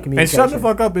think it's And- about And communication. shutting the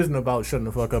fuck up isn't about shutting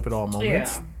the fuck up at all Yeah.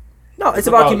 moments. No, it's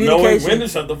about knowing when communication. to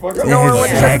shut the fuck up. Knowing when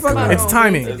to shut the fuck Exactly. up. It's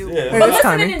timing. Yeah. But It's listening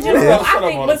timing. in general, Yeah, shut I up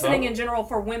think all the listening time. in general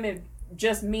for women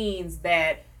just means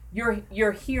that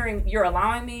you're hearing, you're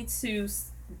allowing me to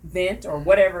vent or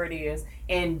whatever it is,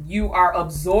 and you are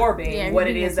absorbing Yeah, what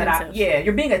you're it being is that attentive.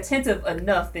 you're being attentive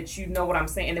enough that you know what I'm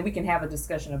saying, and then we can have a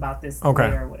discussion about this Okay.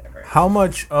 later or whatever. How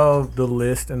much of the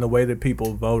list and the way that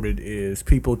people voted is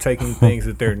people taking things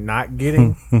that they're not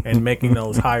getting and making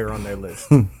those higher on their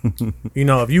list? You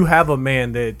know, if you have a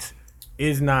man that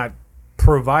is not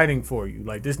providing for you,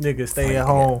 like this nigga stay at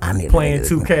home need a playing nigga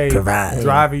to 2K, provide.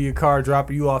 driving your car,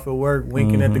 dropping you off at work,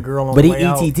 winking at the girl on But the he way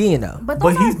out. ETTing though. But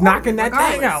those he's are knocking that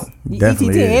important thing out. regardless. He Definitely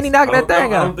ETTing and he is. knocking that I thing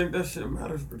don't out. think that shit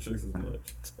matters for chicks as much.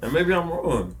 And maybe I'm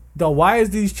wrong. Though, why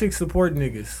is these chicks supporting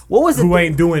niggas What was it? who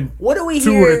ain't doing What do we 2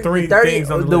 hear? or 3 30,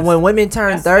 things on the the list? when women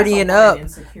turn That's 30 a and part up, of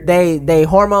insecurity. they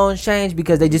hormones change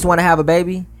because they just want to have a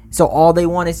baby. So all they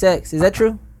want is sex. Is that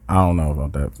true? I don't know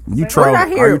about that. You What troll? did I Are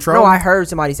hear? you No, trolling? I heard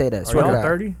somebody say that. Are Swear to y'all God.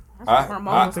 30? Hormones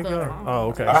I think stuff. Oh,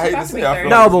 okay. I hate to That's say me I feel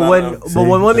No, like but it's when not enough. but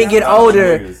when women get Not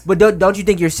older, enough niggas. but don't you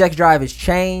think your sex drive has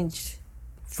changed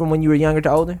from when you were younger to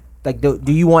older? Like, do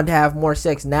you want to have more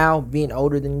sex now, being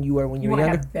older than you were when You you were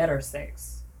want to younger? have better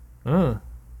sex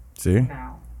See,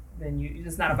 now than you.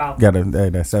 It's not about got that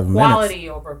 7 minutes. quality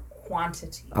over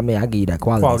quantity. I mean, I give you that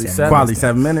quality. Quality sex. seven. Quality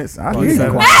 7 minutes. I hear Quality you.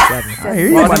 seven. I hear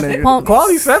you, my nigga. Pumps.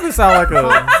 Quality 7 sound like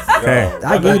a. Hey,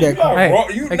 I give you You that. not Hey,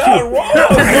 wrong. You hey, not Q. wrong.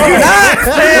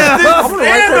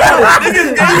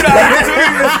 Niggas gave you the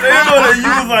opportunity to stand on it.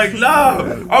 You was like,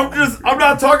 nah. I'm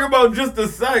not talking about just the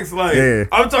sex. Like, Yeah.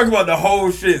 I'm talking about the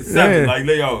whole shit. 7. Yeah. Like,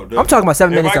 yo. I'm talking about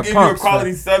 7 If minutes I of give you a pumps.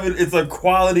 quality 7, it's a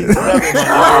quality 7. My nigga.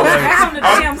 Back on the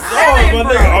damn seven, my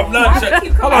bro. nigga, I'm not. Why do you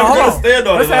keep coming I'm hold gonna on. stand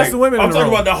on Let's it. ask Like, the women in I'm the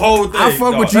talking room. about the whole thing. I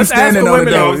fuck with you Let's ask standing the on it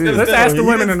women though. in the room. Let's ask the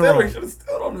women in the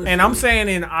room. And I'm saying.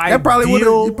 saying in probably would've-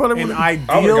 ideal, you probably in would've- I would've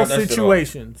ideal got that shit off.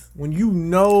 situations, when you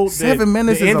know that 7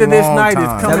 minutes the is end a of this long night time.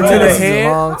 is coming 7 to the minutes is a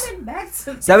head. long. Coming back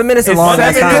to 7 minutes is a It's long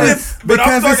seven time minutes.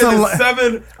 Because it's a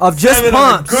 7 of just seven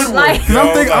pumps. Good ones, Like- yo.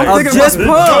 I'm thinking Of just the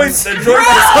pumps. joints. The joints.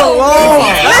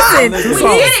 Listen, Too we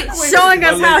long. get it. Showing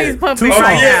us how he's pumping Oh,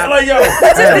 right yeah, now. like yo,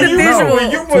 Just you the visual.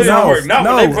 when you put in work, not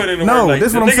when they put in no, work. Like,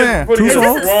 this the what I'm niggas saying. put in Too the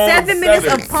long? This is wrong 7 minutes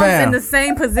seven. of pumps Fam. in the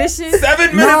same position.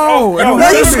 7 minutes. No, yo, no,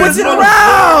 you seven switching minutes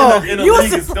around. In a You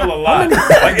league is still a lot.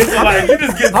 Like it's a lot. If you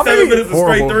just get 7 minutes of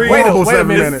straight Horrible. threes. Horrible Wait a 7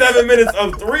 minute. minutes. It's 7 minutes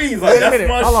of threes. Like Wait a that's minute.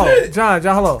 my Hold on. shit. John,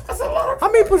 hello. That's a lot of.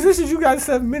 How many positions you got in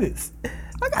 7 minutes?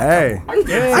 Hey, I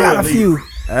got a few.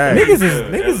 hey.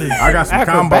 Niggas is I got some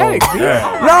acrobatic, combos.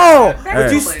 yeah. Hey. No, Hey.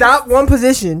 but you stop one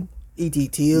position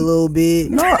ETT a little bit.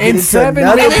 No, in It's 7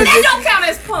 another minutes. It don't count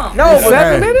as pump. No, In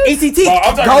 7 minutes? ETT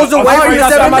I'm talking goes about- away I'm from talking the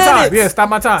about 7 Stop my time. minutes. Yeah, stop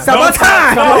my time. Stop my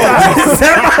time. Stop my time.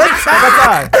 Stop my time. Stop my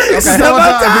time. Bro, it's Stop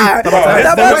my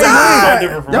definitely time. so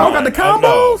different from Y'all got mine. the I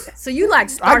know. combos? So you like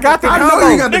I got the I know combo.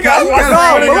 you got the Nigga, I was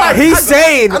combos. like, like, He's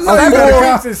saying I know you got the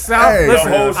minutes combos. is sound. Hey.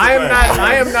 Listen, The whole I am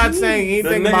shebang. not saying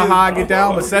anything The about how I niggas- get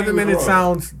down, but oh, 7 niggas minutes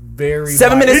wrong. sounds very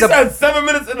 7 light. He minutes. said 7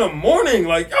 minutes in the morning.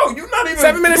 Like, yo, you not even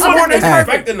 7 minutes you in the not morning even is perfect.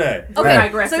 expecting that. Okay, Hey.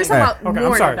 digress. So you're talking about Okay, I'm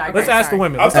morning. sorry. digress, Let's ask the sorry.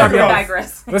 women. I'm Let's stop talking yelling. about-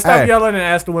 digress. Let's stop Hey. yelling and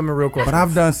ask the women real quick. But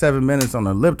I've done 7 minutes on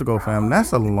elliptical, fam.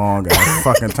 That's a long ass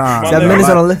fucking time. 7 minutes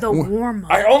on a list. The warm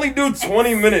up. I only do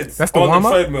 20 minutes That's the on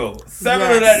warm-up? the treadmill. 7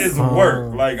 of that is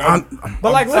work. Like,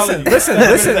 But like, I'm telling listen, you, listen,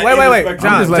 7 listen. minutes Wait, ain't wait, wait. expected.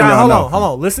 John, just letting John, y'all hold know. on, hold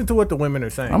on. Listen to what the women are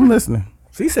saying. I'm listening.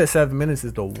 She said 7 minutes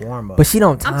is the warm up. But she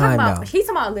don't I'm talking time about. though. He's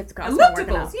talking about elliptical. I'm talking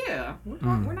about Ellipticals, working yeah.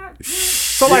 We're not.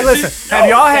 So like, Yeah, listen, have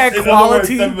y'all had in other quality?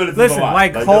 words, 7 minutes is a Listen, lot. like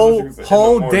Like, that's what whole she was saying in the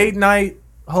whole morning. date night,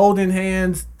 holding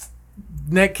hands,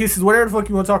 neck kisses, whatever the fuck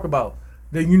you want to talk about.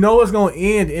 That you know it's gonna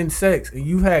end in sex, and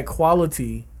you've had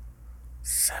quality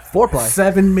Foreplay.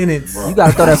 7 minutes, You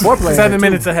gotta throw that foreplay. in 7 there,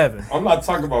 minutes too. of heaven. I'm not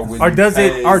talking about when Or you does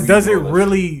it? pay, Or does you it do all that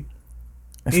really?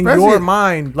 In Especially your if-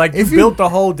 mind, like you if you- built the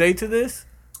whole day to this,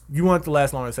 you want it to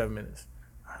last longer than 7 minutes.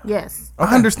 Yes.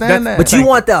 I understand that. But you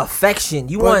want the affection.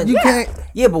 You But want. you can't.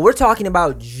 Yeah, but we're talking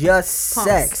about just Pumps.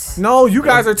 sex. No, you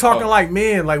guys are talking Oh. like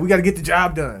men. Like we got to get the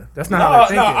job done. That's not how No,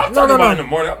 they're no, thinking. I'm talking about in the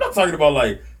morning. I'm not talking about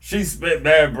like she spit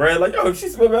bad bread. Like, yo, if she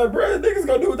spit bad bread, niggas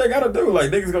gonna do what they gotta do. Like,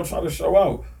 niggas gonna try to show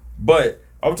out. But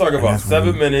I'm talking about that's 7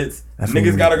 when we- minutes. that's when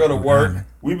Niggas we- gotta go to work. diamond.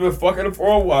 We've been fucking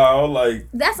for a while. Like,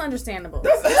 That's understandable.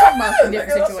 That's- We're talking about nigga, different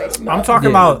that's- situations. I'm talking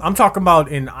Yeah. about. I'm talking about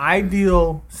in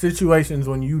ideal situations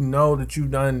when you know that you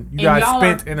guys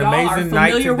spent an amazing y'all are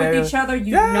night familiar together. with each other.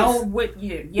 You Yes. know what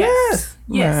you. Yes.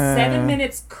 Yes. Man. 7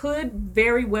 minutes could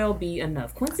very well be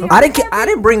enough. Quincy, I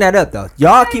didn't bring that up though.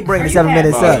 Y'all keep bringing the 7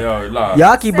 minutes nah, up. yo, nah.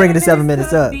 Y'all keep bringing the 7 minutes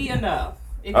could up. Be enough.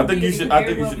 It I could think be- you it should. could I very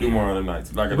think you well should be do more on the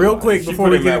nights. Not gonna Real lie. quick She before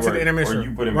put we in get mad into the work, intermission, or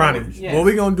you put in mad Ronnie, work. Yes. what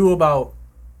we gonna do about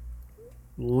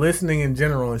listening in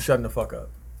general and shutting the fuck up?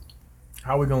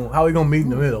 How we gonna meet in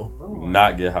the middle?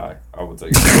 Not get high. I will tell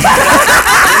you.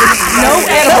 No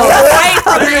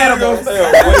edibles.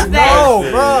 No,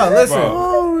 bro, listen.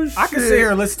 Oh, I can sit here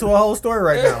and listen to a whole story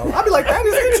right now. I'd be like, that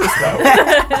is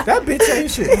interesting. That bitch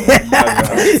ain't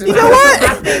shit. You know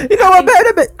what? You know what, man?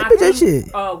 That I bitch that think,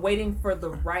 shit. waiting for the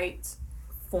right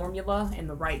formula and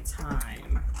the right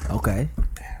time. Okay.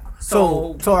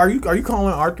 So are you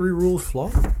calling our 3 rules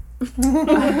flawed?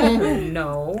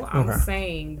 No, I'm Okay.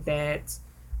 saying that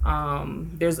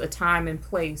there's a time and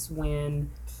place when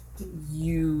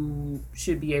you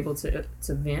should be able to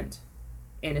vent,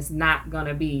 and it's not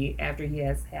gonna be after he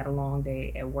has had a long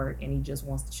day at work and he just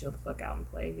wants to chill the fuck out and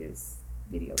play his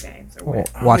video games or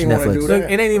whatever. Watch even wanna Netflix. do Look,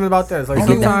 it ain't even about that. It's like I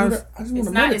don't sometimes. I just It's want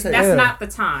to not. meditate. That's Yeah. not the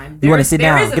time. You wanna There is- sit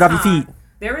there down, is a get off your time. feet.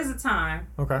 There is a time,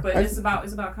 Okay. but I it's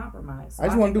about compromise. I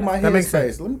just want to do my That makes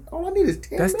headspace. Let me- All I need is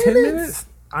 10 That's minutes. 10 minutes.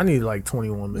 I need like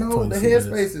 21 minutes. No, the 22 minutes.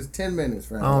 headspace is 10 minutes,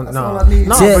 fam. I don't That's know. all I need.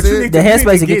 No, Ten- but you need the to, headspace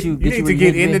will you get you- You get need you to where you get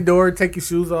need to in be. the door, take your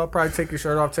shoes off, probably take your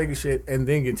shirt off, take your shit, and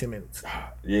then get 10 minutes.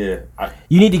 Yeah.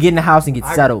 You need to get in the house and get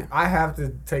settled. I have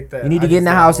to take that. You need to I get in just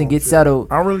the got house my and own get shit. settled.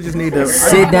 I really just need to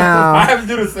Sit I down, have to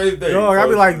do the same thing. Dog, I'd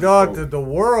be So like, it's dog, so- the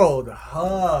world,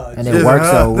 huh? and it works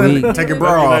a week. Take your Let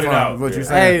bra me off. let it huh? out, What yeah. you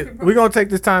saying? Hey, we're going to take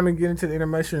this time and get into the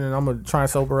intermission, and I'm going to try and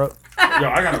sober up. Yo,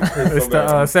 I gotta piss It's so bad.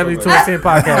 the 72 and 10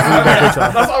 podcast. We'll be back with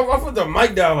y'all. That's why I put the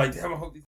mic down. Like, damn, I hope these